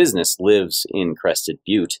in this business lives in Crested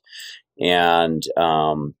Butte, and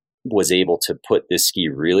was able to put this ski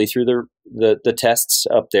really through the tests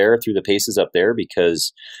up there, through the paces up there,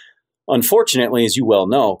 because unfortunately, as you well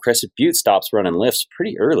know, Crested Butte stops running lifts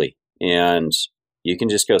pretty early, and you can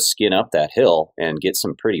just go skin up that hill and get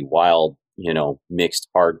some pretty wild, mixed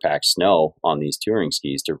hard packed snow on these touring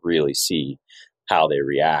skis to really see how they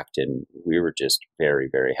react. And we were just very,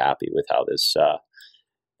 very happy with how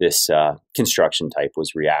this construction type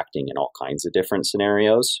was reacting in all kinds of different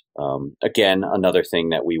scenarios. Again, another thing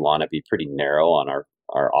that we want to be pretty narrow on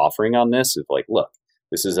our offering on this is like, look,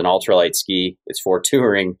 this is an ultralight ski. It's for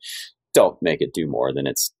touring. Don't make it do more than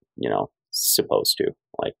it's, supposed to.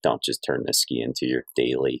 Like, don't just turn this ski into your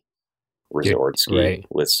daily resort ski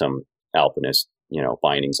with some alpinist,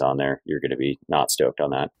 bindings on there. You're going to be not stoked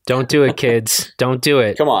on that. Don't do it, kids. Don't do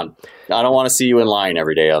it. Come on. I don't want to see you in line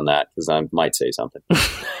every day on that, because I might say something.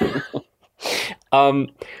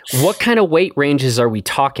 What kind of weight ranges are we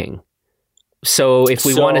talking? So if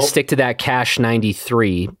we want to stick to that Cache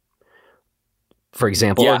 93, for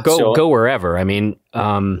example, or go wherever. I mean,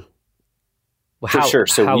 for sure.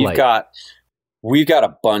 So we've got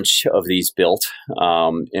a bunch of these built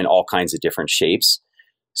in all kinds of different shapes.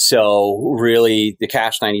 So really, the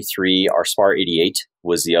Cache 93, our Spar 88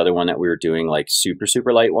 was the other one that we were doing like super,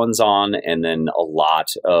 super light ones on. And then a lot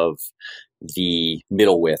of the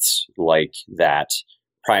middle widths, like that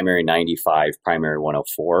Primary 95, Primary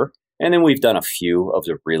 104. And then we've done a few of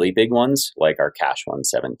the really big ones, like our Cache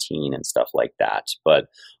 117 and stuff like that. But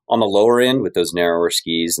on the lower end, with those narrower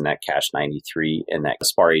skis and that Cache 93 and that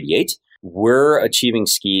Spar 88, we're achieving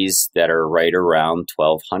skis that are right around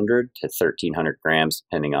 1,200 to 1,300 grams,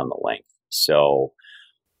 depending on the length. So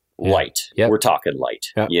light. Yep. We're talking light.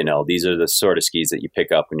 Yep. These are the sort of skis that you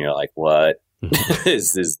pick up and you're like, what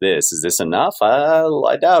is this? Is this enough?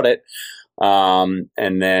 I doubt it.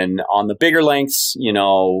 And then on the bigger lengths,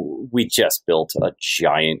 we just built a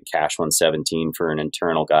giant Cache 117 for an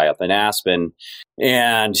internal guy up in Aspen,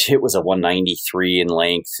 and it was a 193 in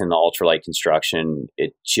length in the ultralight construction.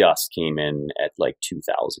 It just came in at like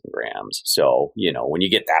 2,000 grams. So, when you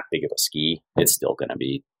get that big of a ski, it's still going to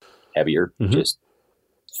be heavier just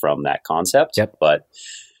from that concept. Yep. But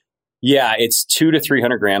yeah, it's 200 to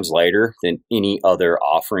 300 grams lighter than any other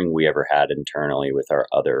offering we ever had internally with our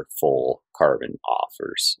other full carbon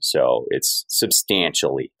offers. So it's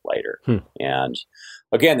substantially lighter. And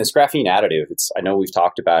again, this graphene additive, I know we've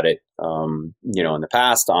talked about it, in the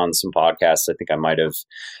past on some podcasts. I think I might have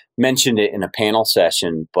mentioned it in a panel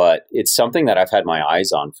session, but it's something that I've had my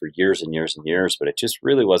eyes on for years and years and years, but it just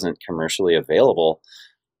really wasn't commercially available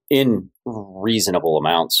in reasonable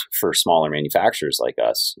amounts for smaller manufacturers like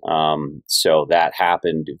us. So that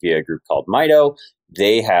happened via a group called Mito.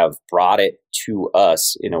 They have brought it to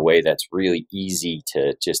us in a way that's really easy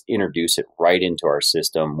to just introduce it right into our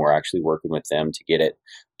system. We're actually working with them to get it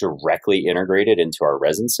directly integrated into our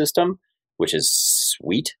resin system, which is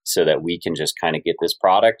sweet, so that we can just kind of get this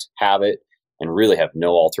product, have it, and really have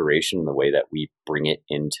no alteration in the way that we bring it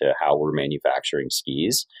into how we're manufacturing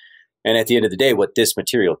skis. And at the end of the day, what this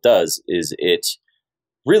material does is it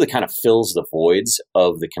really kind of fills the voids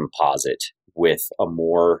of the composite with a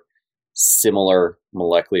more similar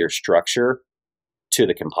molecular structure to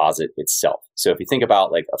the composite itself. So if you think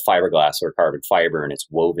about like a fiberglass or carbon fiber and it's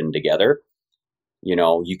woven together,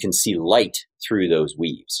 you can see light through those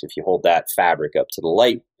weaves. If you hold that fabric up to the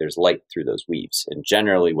light, there's light through those weaves. And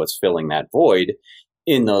generally what's filling that void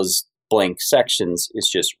in those blank sections is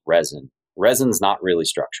just resin. Resin's not really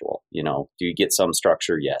structural. Do you get some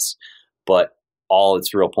structure? Yes. But all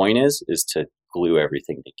its real point is to glue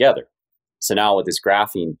everything together. So now what this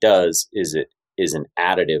graphene does is it is an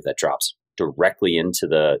additive that drops directly into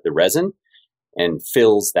the resin and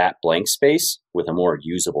fills that blank space with a more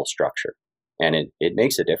usable structure. And it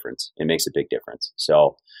makes a difference. It makes a big difference.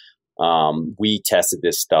 So we tested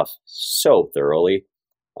this stuff so thoroughly.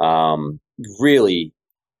 Really,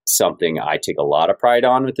 something I take a lot of pride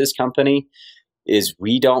on with this company is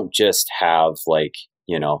we don't just have like,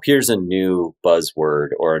 here's a new buzzword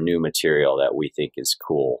or a new material that we think is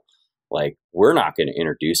cool. Like, we're not going to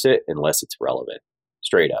introduce it unless it's relevant,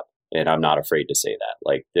 straight up. And I'm not afraid to say that.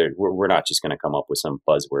 Like, we're not just going to come up with some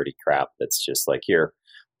buzzwordy crap that's just like, here,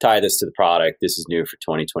 tie this to the product. This is new for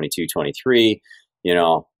 2022, 23,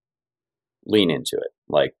 lean into it.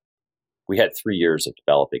 Like, we had 3 years of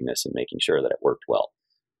developing this and making sure that it worked well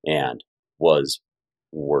and was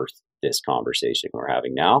worth this conversation we're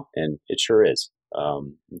having now. And it sure is.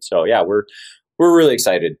 So yeah, we're really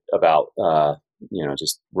excited about,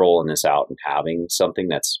 just rolling this out and having something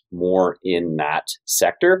that's more in that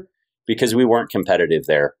sector, because we weren't competitive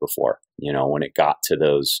there before. When it got to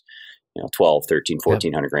those, 12, 13,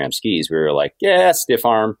 1400 gram skis, we were like, yeah, stiff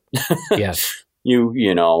arm. Yeah.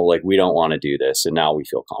 Like, we don't want to do this. And now we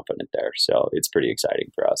feel confident there. So it's pretty exciting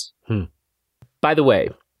for us. By the way,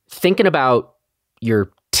 thinking about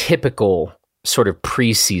your typical sort of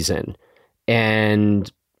preseason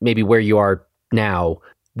and maybe where you are now,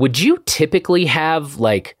 would you typically have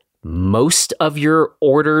like most of your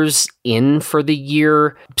orders in for the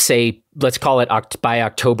year, say, let's call it by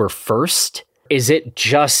October 1st? Is it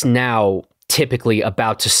just now typically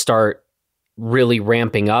about to start really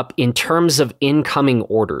ramping up in terms of incoming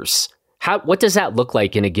orders? What does that look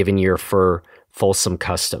like in a given year for Folsom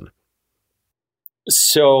Custom?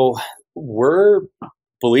 So we're,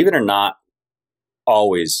 believe it or not,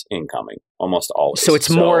 always incoming, almost always. So it's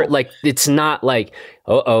more like, it's not like,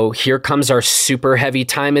 here comes our super heavy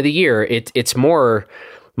time of the year. It's more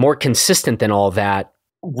consistent than all that.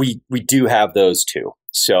 We do have those too.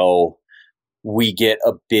 So we get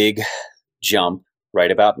a big jump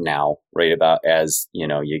right about now, right about as,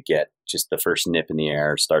 you get just the first nip in the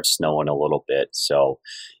air, starts snowing a little bit. So,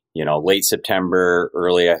 late September,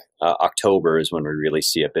 early October is when we really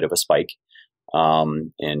see a bit of a spike.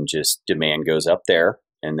 And just demand goes up there,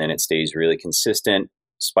 and then it stays really consistent,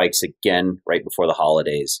 spikes again right before the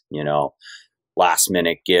holidays, last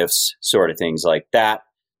minute gifts, sort of things like that.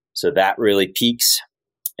 So that really peaks.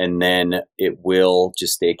 And then it will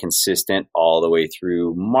just stay consistent all the way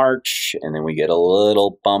through March. And then we get a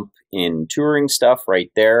little bump in touring stuff right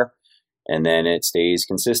there. And then it stays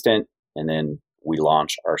consistent. And then we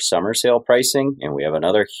launch our summer sale pricing, and we have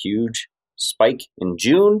another huge spike in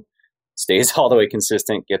June. Stays all the way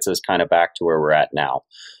consistent, gets us kind of back to where we're at now.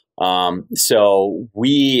 So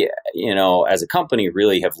we, as a company,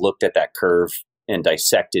 really have looked at that curve and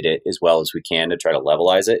dissected it as well as we can to try to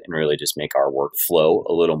levelize it and really just make our workflow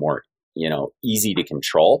a little more, easy to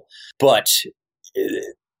control. But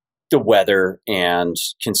the weather and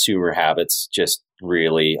consumer habits just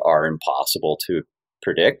really are impossible to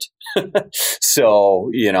predict.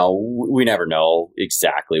 So, we never know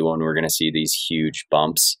exactly when we're going to see these huge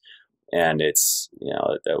bumps. And it's,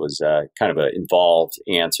 that was kind of an involved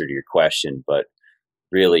answer to your question, but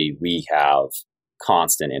really we have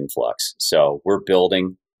constant influx. So we're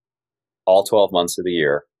building all 12 months of the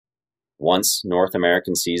year. Once North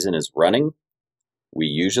American season is running, we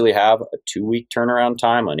usually have a 2-week turnaround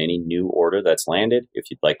time on any new order that's landed.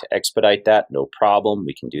 If you'd like to expedite that, no problem.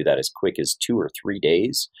 We can do that as quick as 2 or 3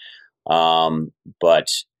 days. But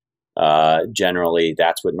generally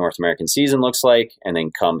that's what North American season looks like. And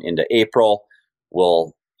then come into April,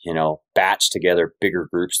 we'll, batch together bigger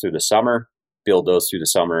groups through the summer, build those through the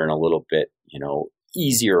summer in a little bit,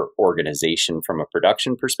 easier organization from a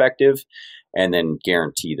production perspective, and then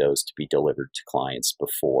guarantee those to be delivered to clients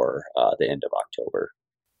before the end of October.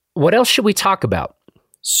 What else should we talk about?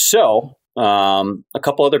 So a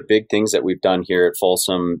couple other big things that we've done here at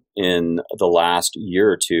Folsom in the last year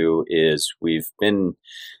or two is we've been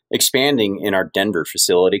expanding in our Denver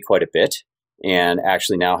facility quite a bit, and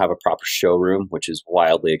actually now have a proper showroom, which is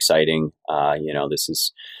wildly exciting. This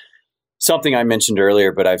is something I mentioned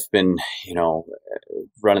earlier, but I've been,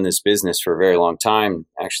 running this business for a very long time.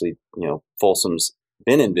 Actually, Folsom's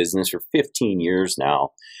been in business for 15 years now,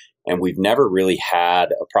 and we've never really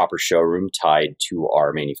had a proper showroom tied to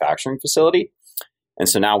our manufacturing facility. And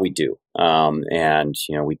so now we do.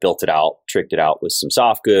 We built it out, tricked it out with some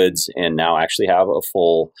soft goods, and now actually have a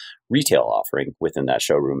full retail offering within that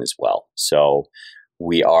showroom as well. So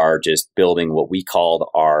we are just building what we called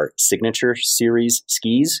our Signature Series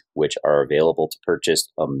skis, which are available to purchase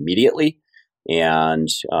immediately. And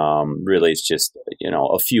really, it's just,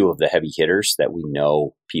 a few of the heavy hitters that we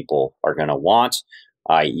know people are going to want,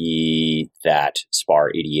 i.e. that Spar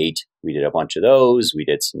 88. We did a bunch of those. We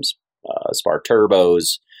did some Spar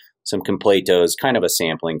Turbos, some Completos, kind of a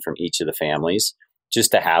sampling from each of the families,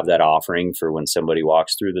 just to have that offering for when somebody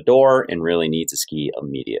walks through the door and really needs a ski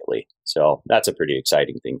immediately. So that's a pretty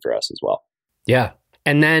exciting thing for us as well. Yeah.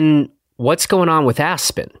 And then what's going on with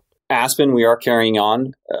Aspen? Aspen, we are carrying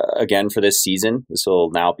on again for this season. This will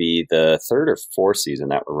now be the 3rd or 4th season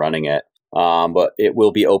that we're running it. But it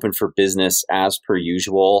will be open for business as per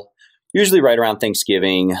usual. usually right around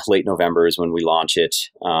Thanksgiving. Late November is when we launch it.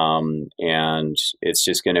 And it's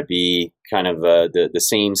just going to be kind of the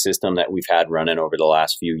same system that we've had running over the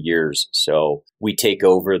last few years. So we take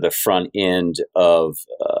over the front end of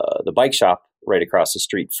the bike shop right across the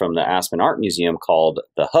street from the Aspen Art Museum, called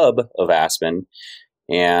the Hub of Aspen.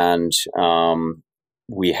 And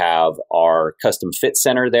we have our custom fit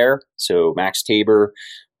center there. So Max Tabor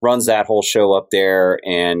runs that whole show up there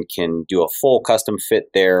and can do a full custom fit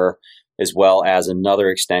there, as well as another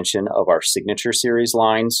extension of our Signature Series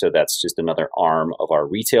line. So that's just another arm of our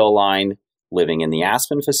retail line, living in the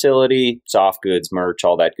Aspen facility, soft goods, merch,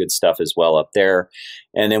 all that good stuff as well up there.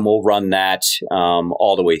 And then we'll run that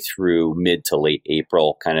all the way through mid to late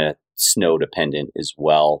April, kind of snow dependent as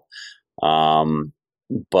well.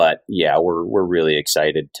 But yeah, we're really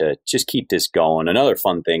excited to just keep this going. Another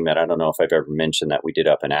fun thing that I don't know if I've ever mentioned that we did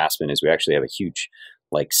up in Aspen is we actually have a huge,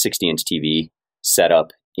 like 60-inch TV set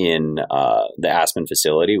up in the Aspen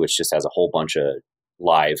facility, which just has a whole bunch of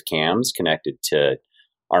live cams connected to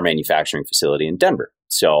our manufacturing facility in Denver.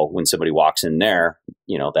 So when somebody walks in there,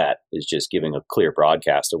 that is just giving a clear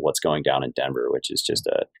broadcast of what's going down in Denver, which is just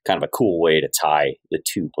a kind of a cool way to tie the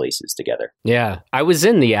two places together. Yeah, I was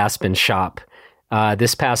in the Aspen shop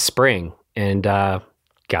this past spring and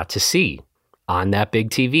got to see on that big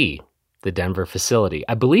TV the Denver facility.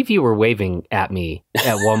 I believe you were waving at me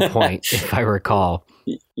at one point, if I recall.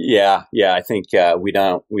 Yeah. I think we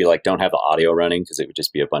don't have the audio running because it would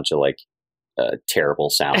just be a bunch of terrible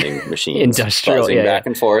sounding machines industrial buzzing back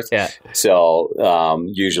and forth. Yeah. So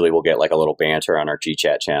usually we'll get like a little banter on our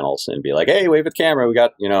GChat channels and be like, "Hey, wave at the camera. We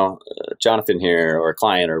got Jonathan here, or a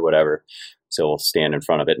client or whatever." So we'll stand in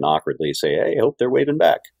front of it and awkwardly say, "Hey, hope they're waving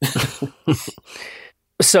back."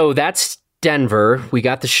 So that's Denver. We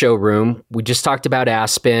got the showroom. We just talked about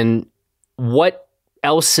Aspen. What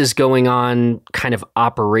else is going on kind of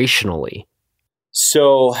operationally?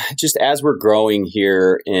 So just as we're growing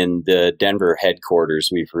here in the Denver headquarters,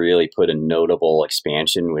 we've really put a notable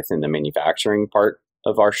expansion within the manufacturing part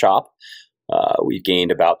of our shop. We've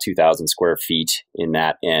gained about 2,000 square feet in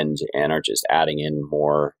that end and are just adding in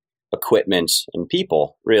more equipment and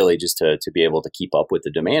people, really, just to be able to keep up with the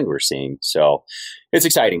demand we're seeing. So it's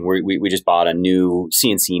exciting. We just bought a new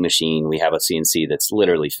CNC machine. We have a CNC that's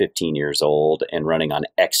literally 15 years old and running on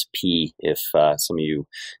XP. If some of you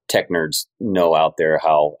tech nerds know out there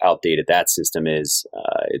how outdated that system is,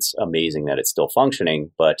 it's amazing that it's still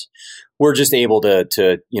functioning. But we're just able to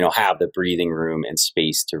have the breathing room and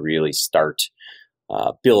space to really start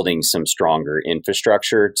building some stronger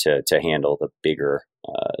infrastructure to handle the bigger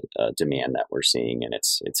demand that we're seeing, and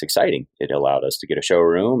it's exciting. It allowed us to get a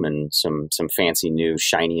showroom and some fancy new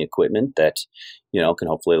shiny equipment that can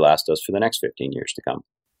hopefully last us for the next 15 years to come.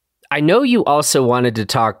 I know you also wanted to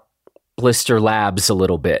talk Blister Labs a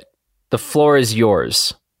little bit. The floor is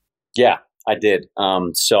yours. Yeah, I did.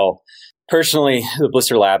 So personally, the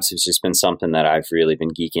Blister Labs has just been something that I've really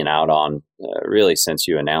been geeking out on really since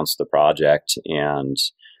you announced the project. And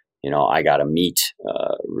I got to meet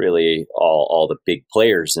really all the big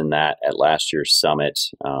players in that at last year's summit.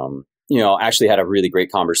 Actually had a really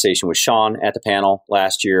great conversation with Sean at the panel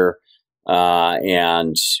last year,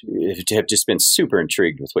 and have just been super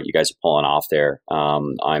intrigued with what you guys are pulling off there.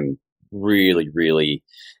 I'm really, really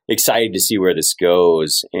excited to see where this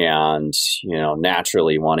goes, and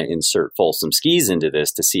naturally want to insert Folsom Skis into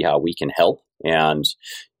this to see how we can help, and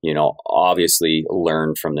obviously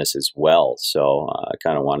learn from this as well. So I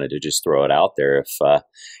kind of wanted to just throw it out there. If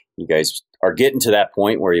you guys are getting to that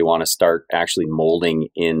point where you want to start actually molding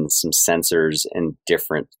in some sensors and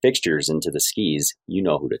different fixtures into the skis, you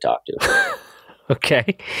know who to talk to.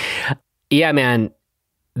 Okay. Yeah, man.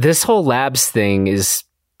 This whole labs thing is,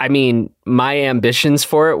 my ambitions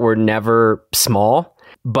for it were never small,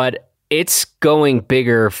 but it's going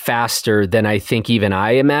bigger faster than I think even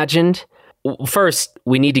I imagined. First,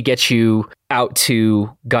 we need to get you out to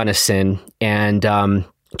Gunnison and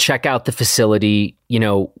check out the facility.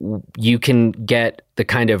 You can get the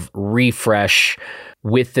kind of refresh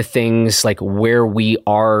with the things like where we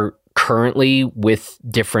are currently with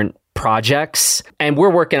different projects. And we're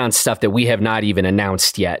working on stuff that we have not even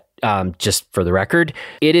announced yet. Just for the record,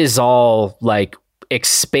 it is all like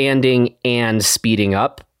expanding and speeding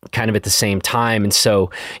up kind of at the same time. And so,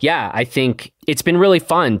 yeah, I think it's been really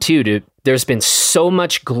fun too. There's been so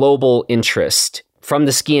much global interest from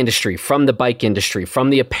the ski industry, from the bike industry,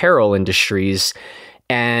 from the apparel industries.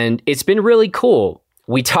 And it's been really cool.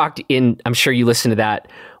 We talked I'm sure you listened to that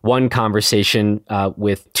one conversation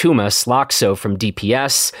with Tumas Loxo from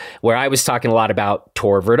DPS, where I was talking a lot about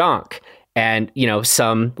Tor Verdonk and,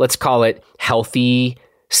 some, let's call it healthy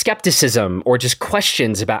skepticism or just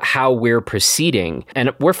questions about how we're proceeding.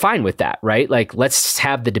 And we're fine with that, right? Like, let's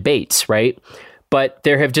have the debates, right? But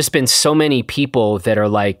there have just been so many people that are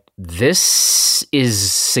like, this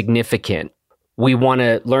is significant. We want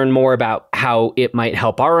to learn more about how it might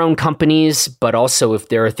help our own companies, but also if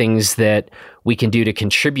there are things that we can do to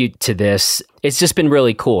contribute to this. It's just been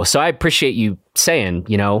really cool. So I appreciate you saying,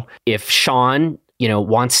 if Sean,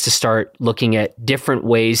 wants to start looking at different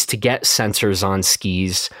ways to get sensors on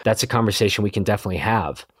skis, that's a conversation we can definitely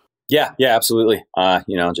have. Yeah, absolutely.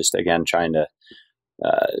 Just again, trying to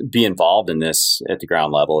be involved in this at the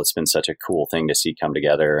ground level. It's been such a cool thing to see come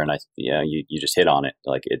together. And you just hit on it.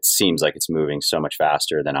 Like, it seems like it's moving so much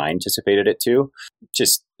faster than I anticipated it to.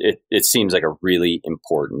 Just, it seems like a really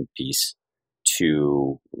important piece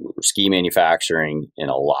to ski manufacturing in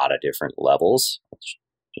a lot of different levels.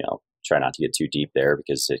 Try not to get too deep there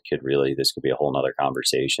because this could be a whole nother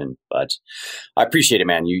conversation, but I appreciate it,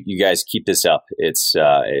 man. You guys keep this up. It's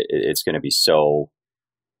going to be so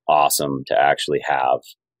awesome to actually have,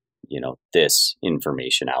 this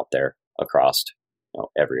information out there across,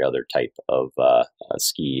 every other type of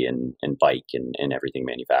ski and bike and everything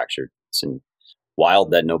manufactured. It's wild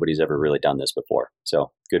that nobody's ever really done this before.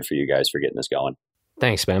 So good for you guys for getting this going.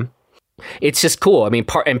 Thanks, man. It's just cool. I mean,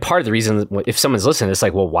 part of the reason, if someone's listening, it's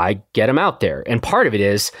like, well, why get them out there? And part of it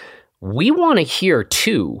is we want to hear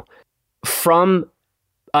too from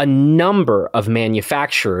a number of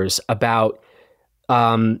manufacturers about,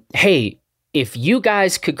 hey, if you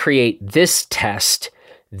guys could create this test,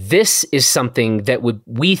 this is something that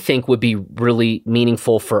we think would be really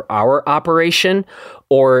meaningful for our operation,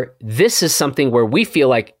 or this is something where we feel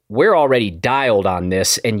like we're already dialed on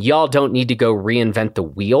this and y'all don't need to go reinvent the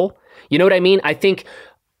wheel. You know what I mean? I think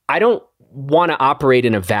I don't want to operate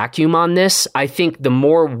in a vacuum on this. I think the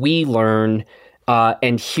more we learn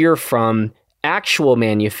and hear from actual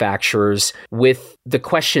manufacturers with the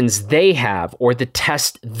questions they have or the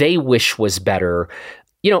test they wish was better,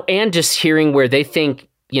 and just hearing where they think,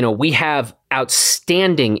 we have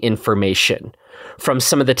outstanding information from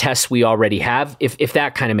some of the tests we already have, if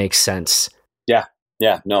that kind of makes sense. Yeah,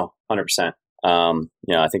 no, 100%.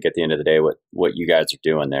 I think at the end of the day, what you guys are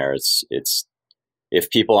doing there is if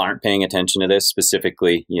people aren't paying attention to this,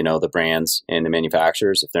 specifically, the brands and the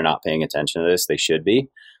manufacturers, if they're not paying attention to this, they should be,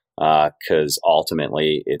 because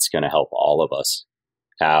ultimately it's going to help all of us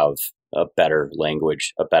have a better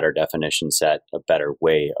language, a better definition set, a better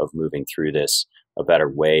way of moving through this, a better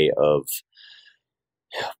way of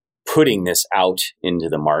putting this out into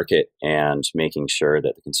the market and making sure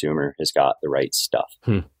that the consumer has got the right stuff.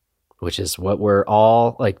 Which is what we're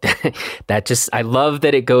all like. I love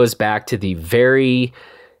that it goes back to the very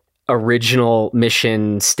original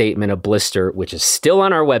mission statement of Blister, which is still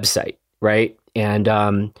on our website, right?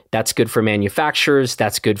 And that's good for manufacturers.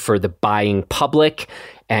 That's good for the buying public.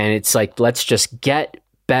 And it's like, let's just get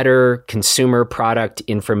better consumer product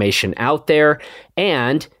information out there.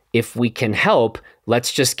 And if we can help,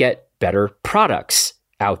 let's just get better products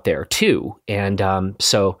out there too. And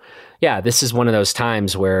this is one of those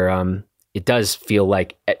times where it does feel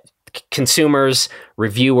like consumers,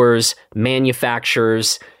 reviewers,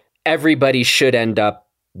 manufacturers, everybody should end up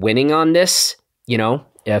winning on this,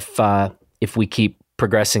 if we keep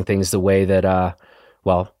progressing things the way that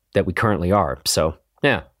we currently are. So,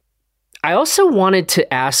 yeah. I also wanted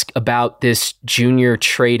to ask about this junior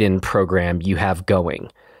trade-in program you have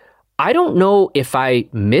going. I don't know if I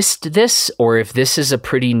missed this or if this is a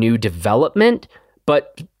pretty new development,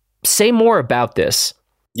 but say more about this.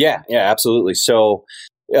 Yeah, absolutely. So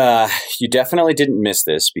you definitely didn't miss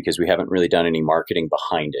this because we haven't really done any marketing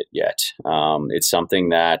behind it yet. It's something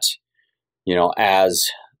that, as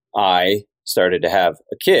I started to have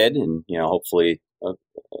a kid and, hopefully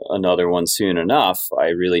another one soon enough, I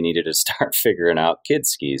really needed to start figuring out kid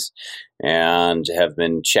skis and have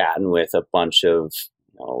been chatting with a bunch of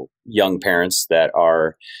young parents that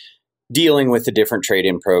are dealing with the different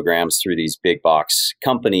trade-in programs through these big box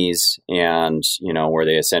companies and, where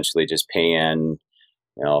they essentially just pay in,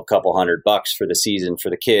 a couple $100 for the season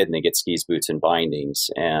for the kid and they get skis, boots, and bindings.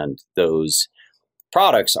 And those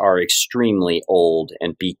products are extremely old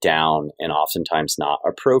and beat down and oftentimes not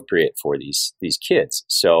appropriate for these kids.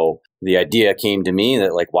 So the idea came to me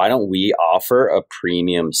that, why don't we offer a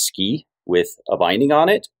premium ski with a binding on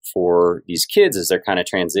it for these kids as they're kind of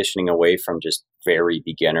transitioning away from just very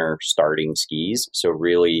beginner starting skis. So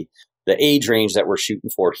really the age range that we're shooting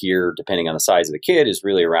for here, depending on the size of the kid, is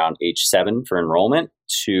really around age 7 for enrollment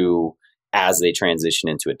to as they transition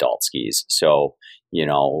into adult skis. So,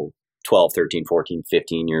 12, 13, 14,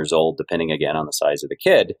 15 years old, depending again on the size of the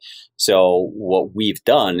kid. So what we've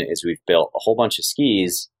done is we've built a whole bunch of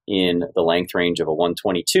skis in the length range of a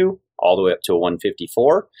 122 all the way up to a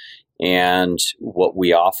 154. And what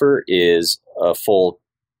we offer is a full,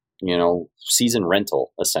 season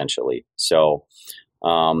rental essentially. So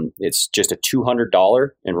it's just a $200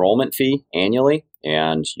 enrollment fee annually,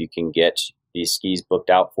 and you can get these skis booked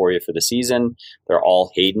out for you for the season. They're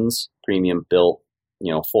all Hayden's premium built,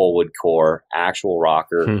 full wood core, actual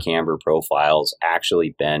rocker, camber profiles,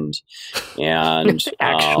 actually bend, and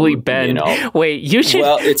actually bend. Wait, you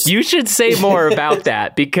should say more about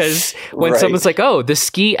that, because when someone's like, "Oh, the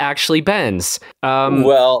ski actually bends,"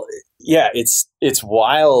 well, yeah, it's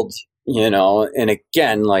wild, And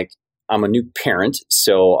again, like, I'm a new parent,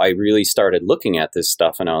 so I really started looking at this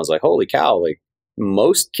stuff, and I was like, "Holy cow!" Like,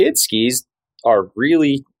 most kid skis are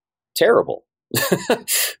really terrible.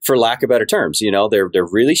 For lack of better terms, they're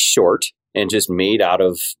really short and just made out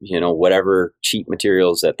of, whatever cheap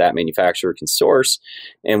materials that manufacturer can source.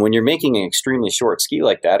 And when you're making an extremely short ski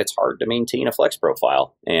like that, it's hard to maintain a flex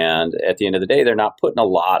profile. And at the end of the day, they're not putting a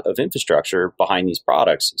lot of infrastructure behind these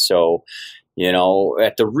products. So,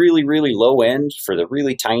 at the really, really low end for the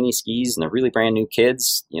really tiny skis and the really brand new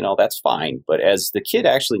kids, that's fine. But as the kid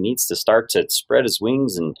actually needs to start to spread his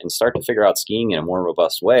wings and start to figure out skiing in a more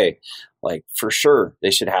robust way, like, for sure,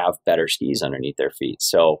 they should have better skis underneath their feet.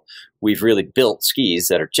 So we've really built skis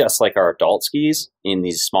that are just like our adult skis in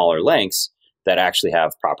these smaller lengths that actually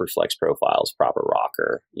have proper flex profiles, proper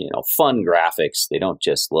rocker, fun graphics. They don't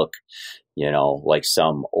just look, like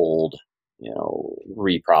some old,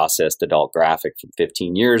 reprocessed adult graphic from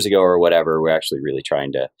 15 years ago or whatever. We're actually really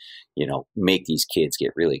trying to, make these kids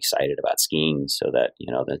get really excited about skiing so that,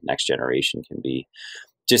 the next generation can be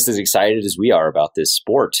just as excited as we are about this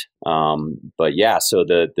sport. But yeah, so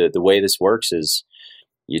the way this works is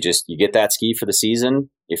you get that ski for the season.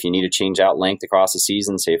 If you need to change out length across the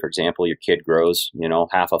season, say, for example, your kid grows,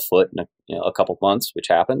 half a foot in a couple months, which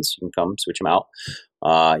happens, you can come switch them out,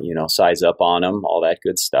 size up on them, all that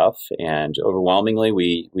good stuff. And overwhelmingly,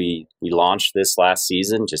 we launched this last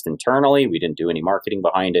season just internally. We didn't do any marketing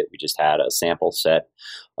behind it. We just had a sample set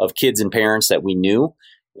of kids and parents that we knew.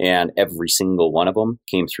 And every single one of them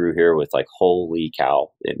came through here with like, holy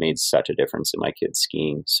cow, it made such a difference in my kids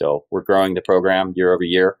skiing. So we're growing the program year over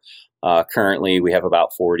year. Currently, we have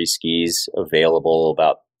about 40 skis available.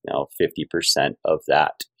 About 50% of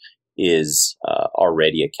that is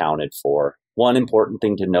already accounted for. One important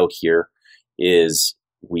thing to note here is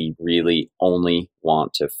we really only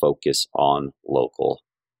want to focus on local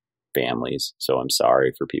families. So I'm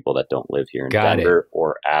sorry for people that don't live here in Denver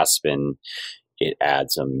or Aspen. It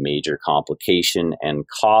adds a major complication and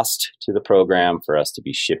cost to the program for us to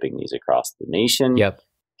be shipping these across the nation. Yep.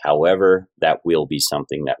 However, that will be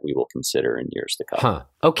something that we will consider in years to come.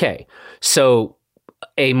 Okay. So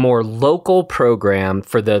a more local program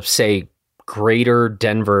for the, say, greater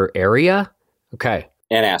Denver area? Okay.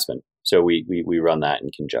 And Aspen. So we run that in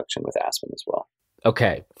conjunction with Aspen as well.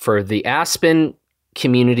 Okay. For the Aspen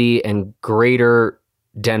community and greater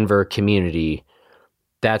Denver community,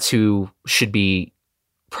 that's who should be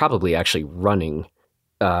probably actually running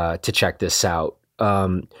to check this out.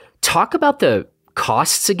 Talk about the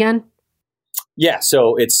costs again. Yeah,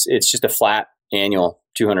 so it's just a flat annual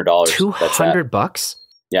 $200. $200?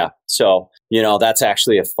 Yeah. So, that's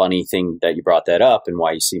actually a funny thing that you brought that up, and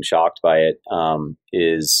why you seem shocked by it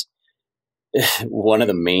is one of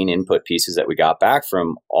the main input pieces that we got back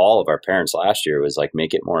from all of our parents last year was like,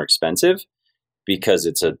 make it more expensive, because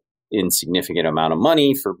it's a insignificant amount of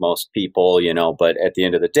money for most people, but at the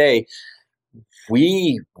end of the day,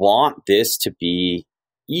 we want this to be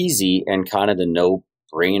easy and kind of the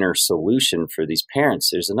no-brainer solution for these parents.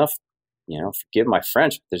 There's enough, forgive my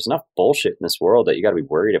French, but there's enough bullshit in this world that you got to be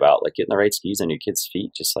worried about, like getting the right skis on your kids'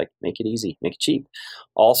 feet. Just like make it easy, make it cheap.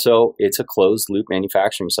 Also, it's a closed loop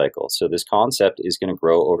manufacturing cycle. So this concept is going to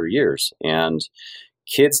grow over years, and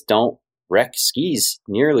kids don't wreck skis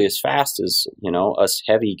nearly as fast as, us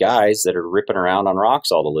heavy guys that are ripping around on rocks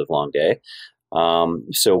all the live long day.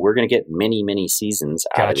 So we're going to get many, many seasons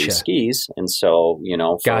out of these skis. And so,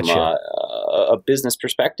 from a business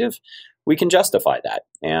perspective, we can justify that.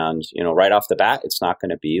 And, right off the bat, it's not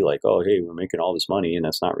going to be like, oh, hey, we're making all this money, and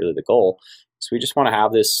that's not really the goal. So we just want to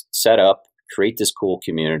have this set up, create this cool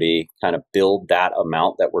community, kind of build that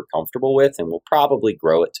amount that we're comfortable with, and we'll probably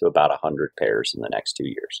grow it to about 100 pairs in the next 2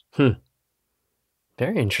 years.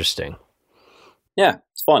 Very interesting. Yeah,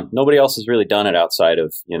 it's fun. Nobody else has really done it outside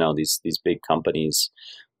of, these big companies,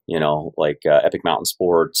 like Epic Mountain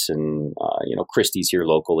Sports and, Christie's here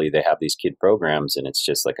locally, they have these kid programs. And it's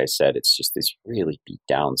just, like I said, it's just this really beat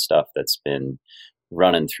down stuff that's been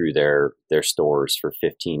running through their stores for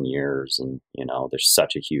 15 years. And, there's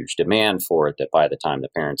such a huge demand for it that by the time the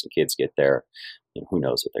parents and kids get there, who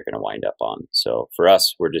knows what they're going to wind up on. So for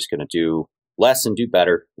us, we're just going to do less and do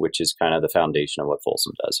better, which is kind of the foundation of what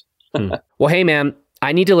Folsom does. Well, hey, man,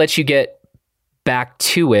 I need to let you get back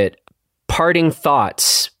to it. Parting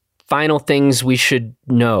thoughts, final things we should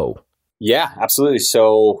know. Yeah, absolutely.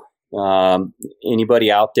 So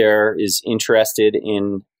anybody out there is interested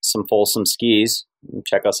in some Folsom skis,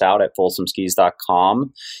 check us out at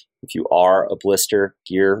folsomskis.com. If you are a Blister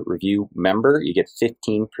Gear Review member, you get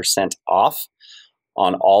 15% off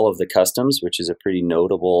on all of the customs, which is a pretty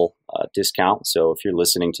notable discount. So if you're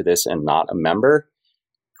listening to this and not a member,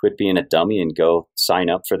 quit being a dummy and go sign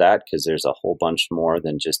up for that, because there's a whole bunch more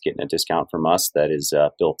than just getting a discount from us that is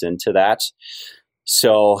built into that.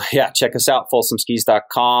 So yeah, check us out,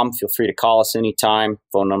 folsomskis.com. Feel free to call us anytime.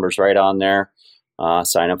 Phone number's right on there.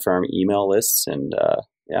 Sign up for our email lists, and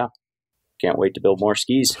can't wait to build more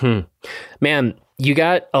skis. Man, you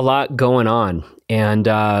got a lot going on, and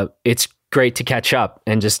it's great to catch up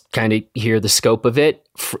and just kind of hear the scope of it,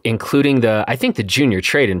 including I think the junior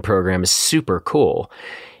trade-in program is super cool,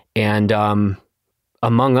 and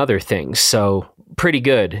among other things. So pretty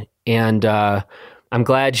good. And I'm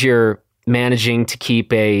glad you're managing to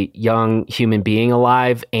keep a young human being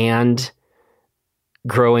alive and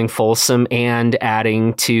growing Folsom and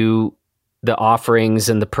adding to the offerings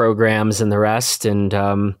and the programs and the rest. And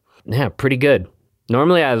pretty good.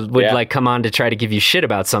 Normally I would come on to try to give you shit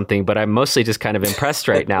about something, but I'm mostly just kind of impressed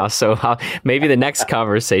right now. So maybe the next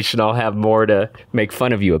conversation I'll have more to make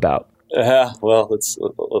fun of you about. Well, let's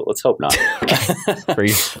hope not. for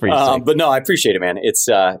you. But no, I appreciate it, man. It's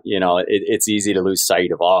it's easy to lose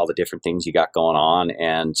sight of all the different things you got going on,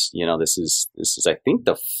 and this is I think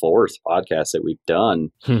the 4th podcast that we've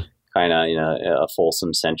done, kind of a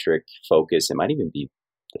Folsom centric focus. It might even be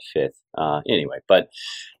the 5th. Anyway, but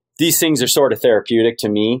these things are sort of therapeutic to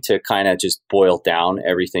me to kind of just boil down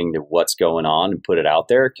everything to what's going on and put it out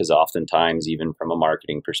there. Because oftentimes, even from a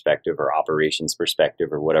marketing perspective or operations perspective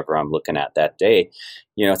or whatever I'm looking at that day,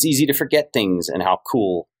 it's easy to forget things and how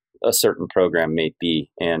cool a certain program may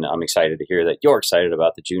be. And I'm excited to hear that you're excited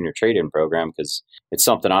about the junior trade-in program, because it's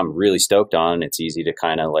something I'm really stoked on. It's easy to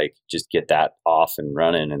kind of just get that off and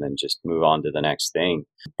running and then just move on to the next thing.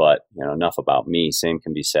 But, enough about me. Same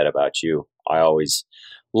can be said about you. I always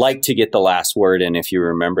like to get the last word, and if you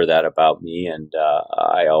remember that about me, and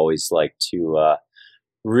I always like to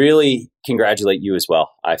really congratulate you as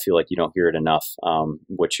well. I feel like you don't hear it enough.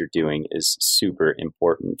 What you're doing is super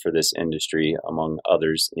important for this industry, among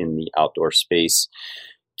others in the outdoor space.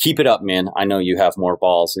 Keep it up, man. I know you have more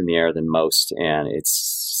balls in the air than most, and it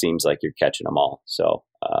seems like you're catching them all. So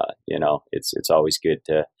it's always good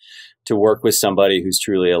to work with somebody who's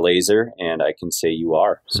truly a laser, and I can say you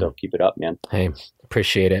are. So keep it up, man. Hey,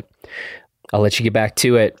 appreciate it. I'll let you get back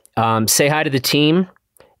to it. Say hi to the team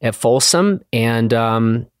at Folsom,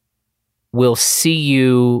 and we'll see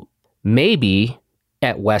you maybe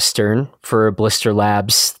at Western for a Blister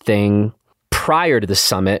Labs thing prior to the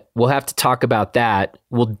summit. We'll have to talk about that.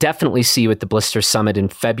 We'll definitely see you at the Blister Summit in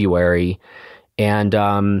February, and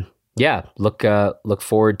look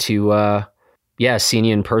forward to seeing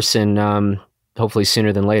you in person, hopefully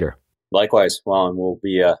sooner than later. Likewise. Well, and we'll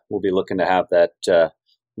be looking to have that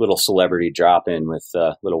little celebrity drop in with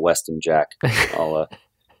little Weston Jack.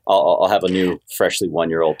 I'll have a new, freshly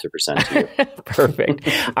 1-year-old to present to you. Perfect.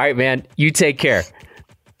 All right, man. You take care.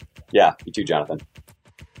 Yeah, you too, Jonathan.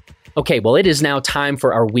 Okay, well, it is now time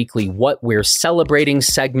for our weekly What We're Celebrating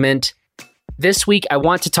segment. This week, I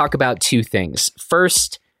want to talk about 2 things.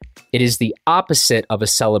 First, it is the opposite of a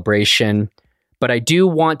celebration, but I do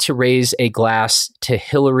want to raise a glass to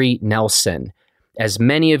Hillary Nelson. As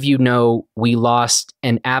many of you know, we lost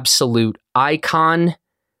an absolute icon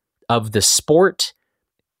of the sport.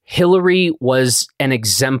 Hillary was an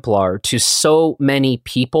exemplar to so many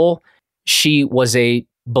people. She was a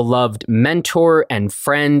beloved mentor and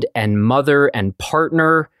friend and mother and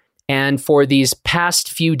partner. And for these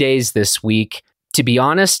past few days this week, to be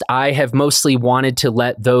honest, I have mostly wanted to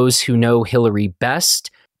let those who know Hillary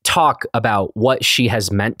best talk about what she has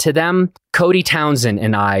meant to them. Cody Townsend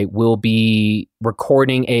and I will be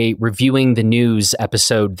recording a Reviewing the News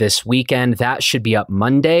episode this weekend. That should be up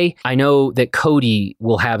Monday. I know that Cody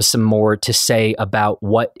will have some more to say about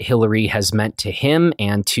what Hillary has meant to him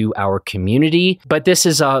and to our community. But this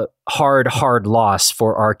is a hard loss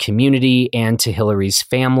for our community and to Hillary's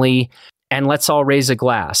family. And let's all raise a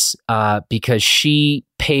glass because she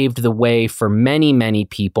paved the way for many, many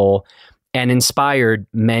people and inspired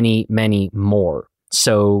many, many more.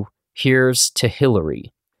 So here's to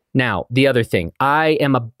Hillary. Now, the other thing, I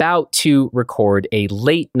am about to record a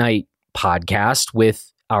late night podcast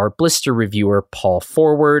with our blister reviewer, Paul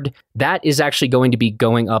Forward. That is actually going to be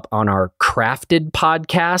going up on our Crafted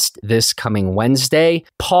podcast this coming Wednesday.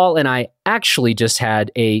 Paul and I actually just had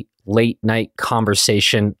a late night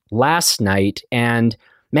conversation last night. And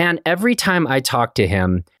man, every time I talk to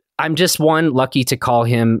him, I'm just lucky to call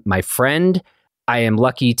him my friend. I am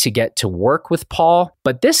lucky to get to work with Paul,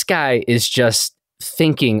 but this guy is just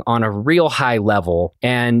thinking on a real high level.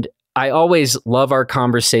 And I always love our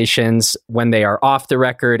conversations when they are off the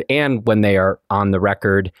record and when they are on the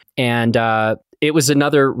record. And it was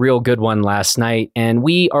another real good one last night. And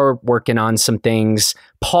we are working on some things.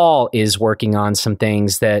 Paul is working on some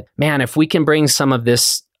things that, man, if we can bring some of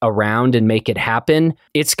this around and make it happen,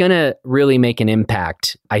 it's going to really make an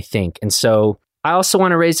impact, I think. And so I also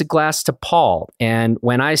want to raise a glass to Paul. And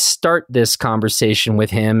when I start this conversation with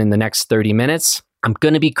him in the next 30 minutes, I'm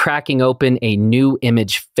going to be cracking open a new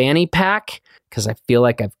image fanny pack because I feel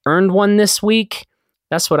like I've earned one this week.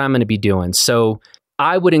 That's what I'm going to be doing. So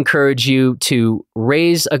I would encourage you to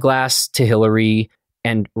raise a glass to Hillary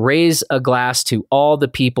and raise a glass to all the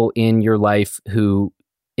people in your life who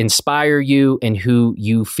inspire you and who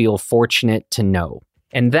you feel fortunate to know.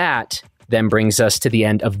 And that then brings us to the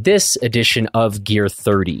end of this edition of Gear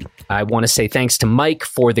 30. I want to say thanks to Mike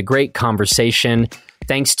for the great conversation.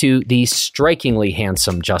 Thanks to the strikingly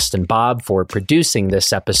handsome Justin Bob for producing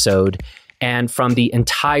this episode. And from the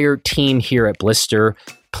entire team here at Blister,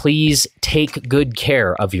 please take good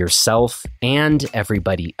care of yourself and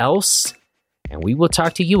everybody else. And we will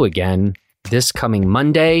talk to you again this coming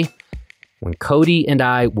Monday when Cody and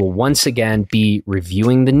I will once again be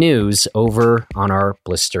reviewing the news over on our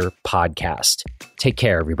Blister podcast. Take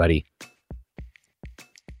care, everybody.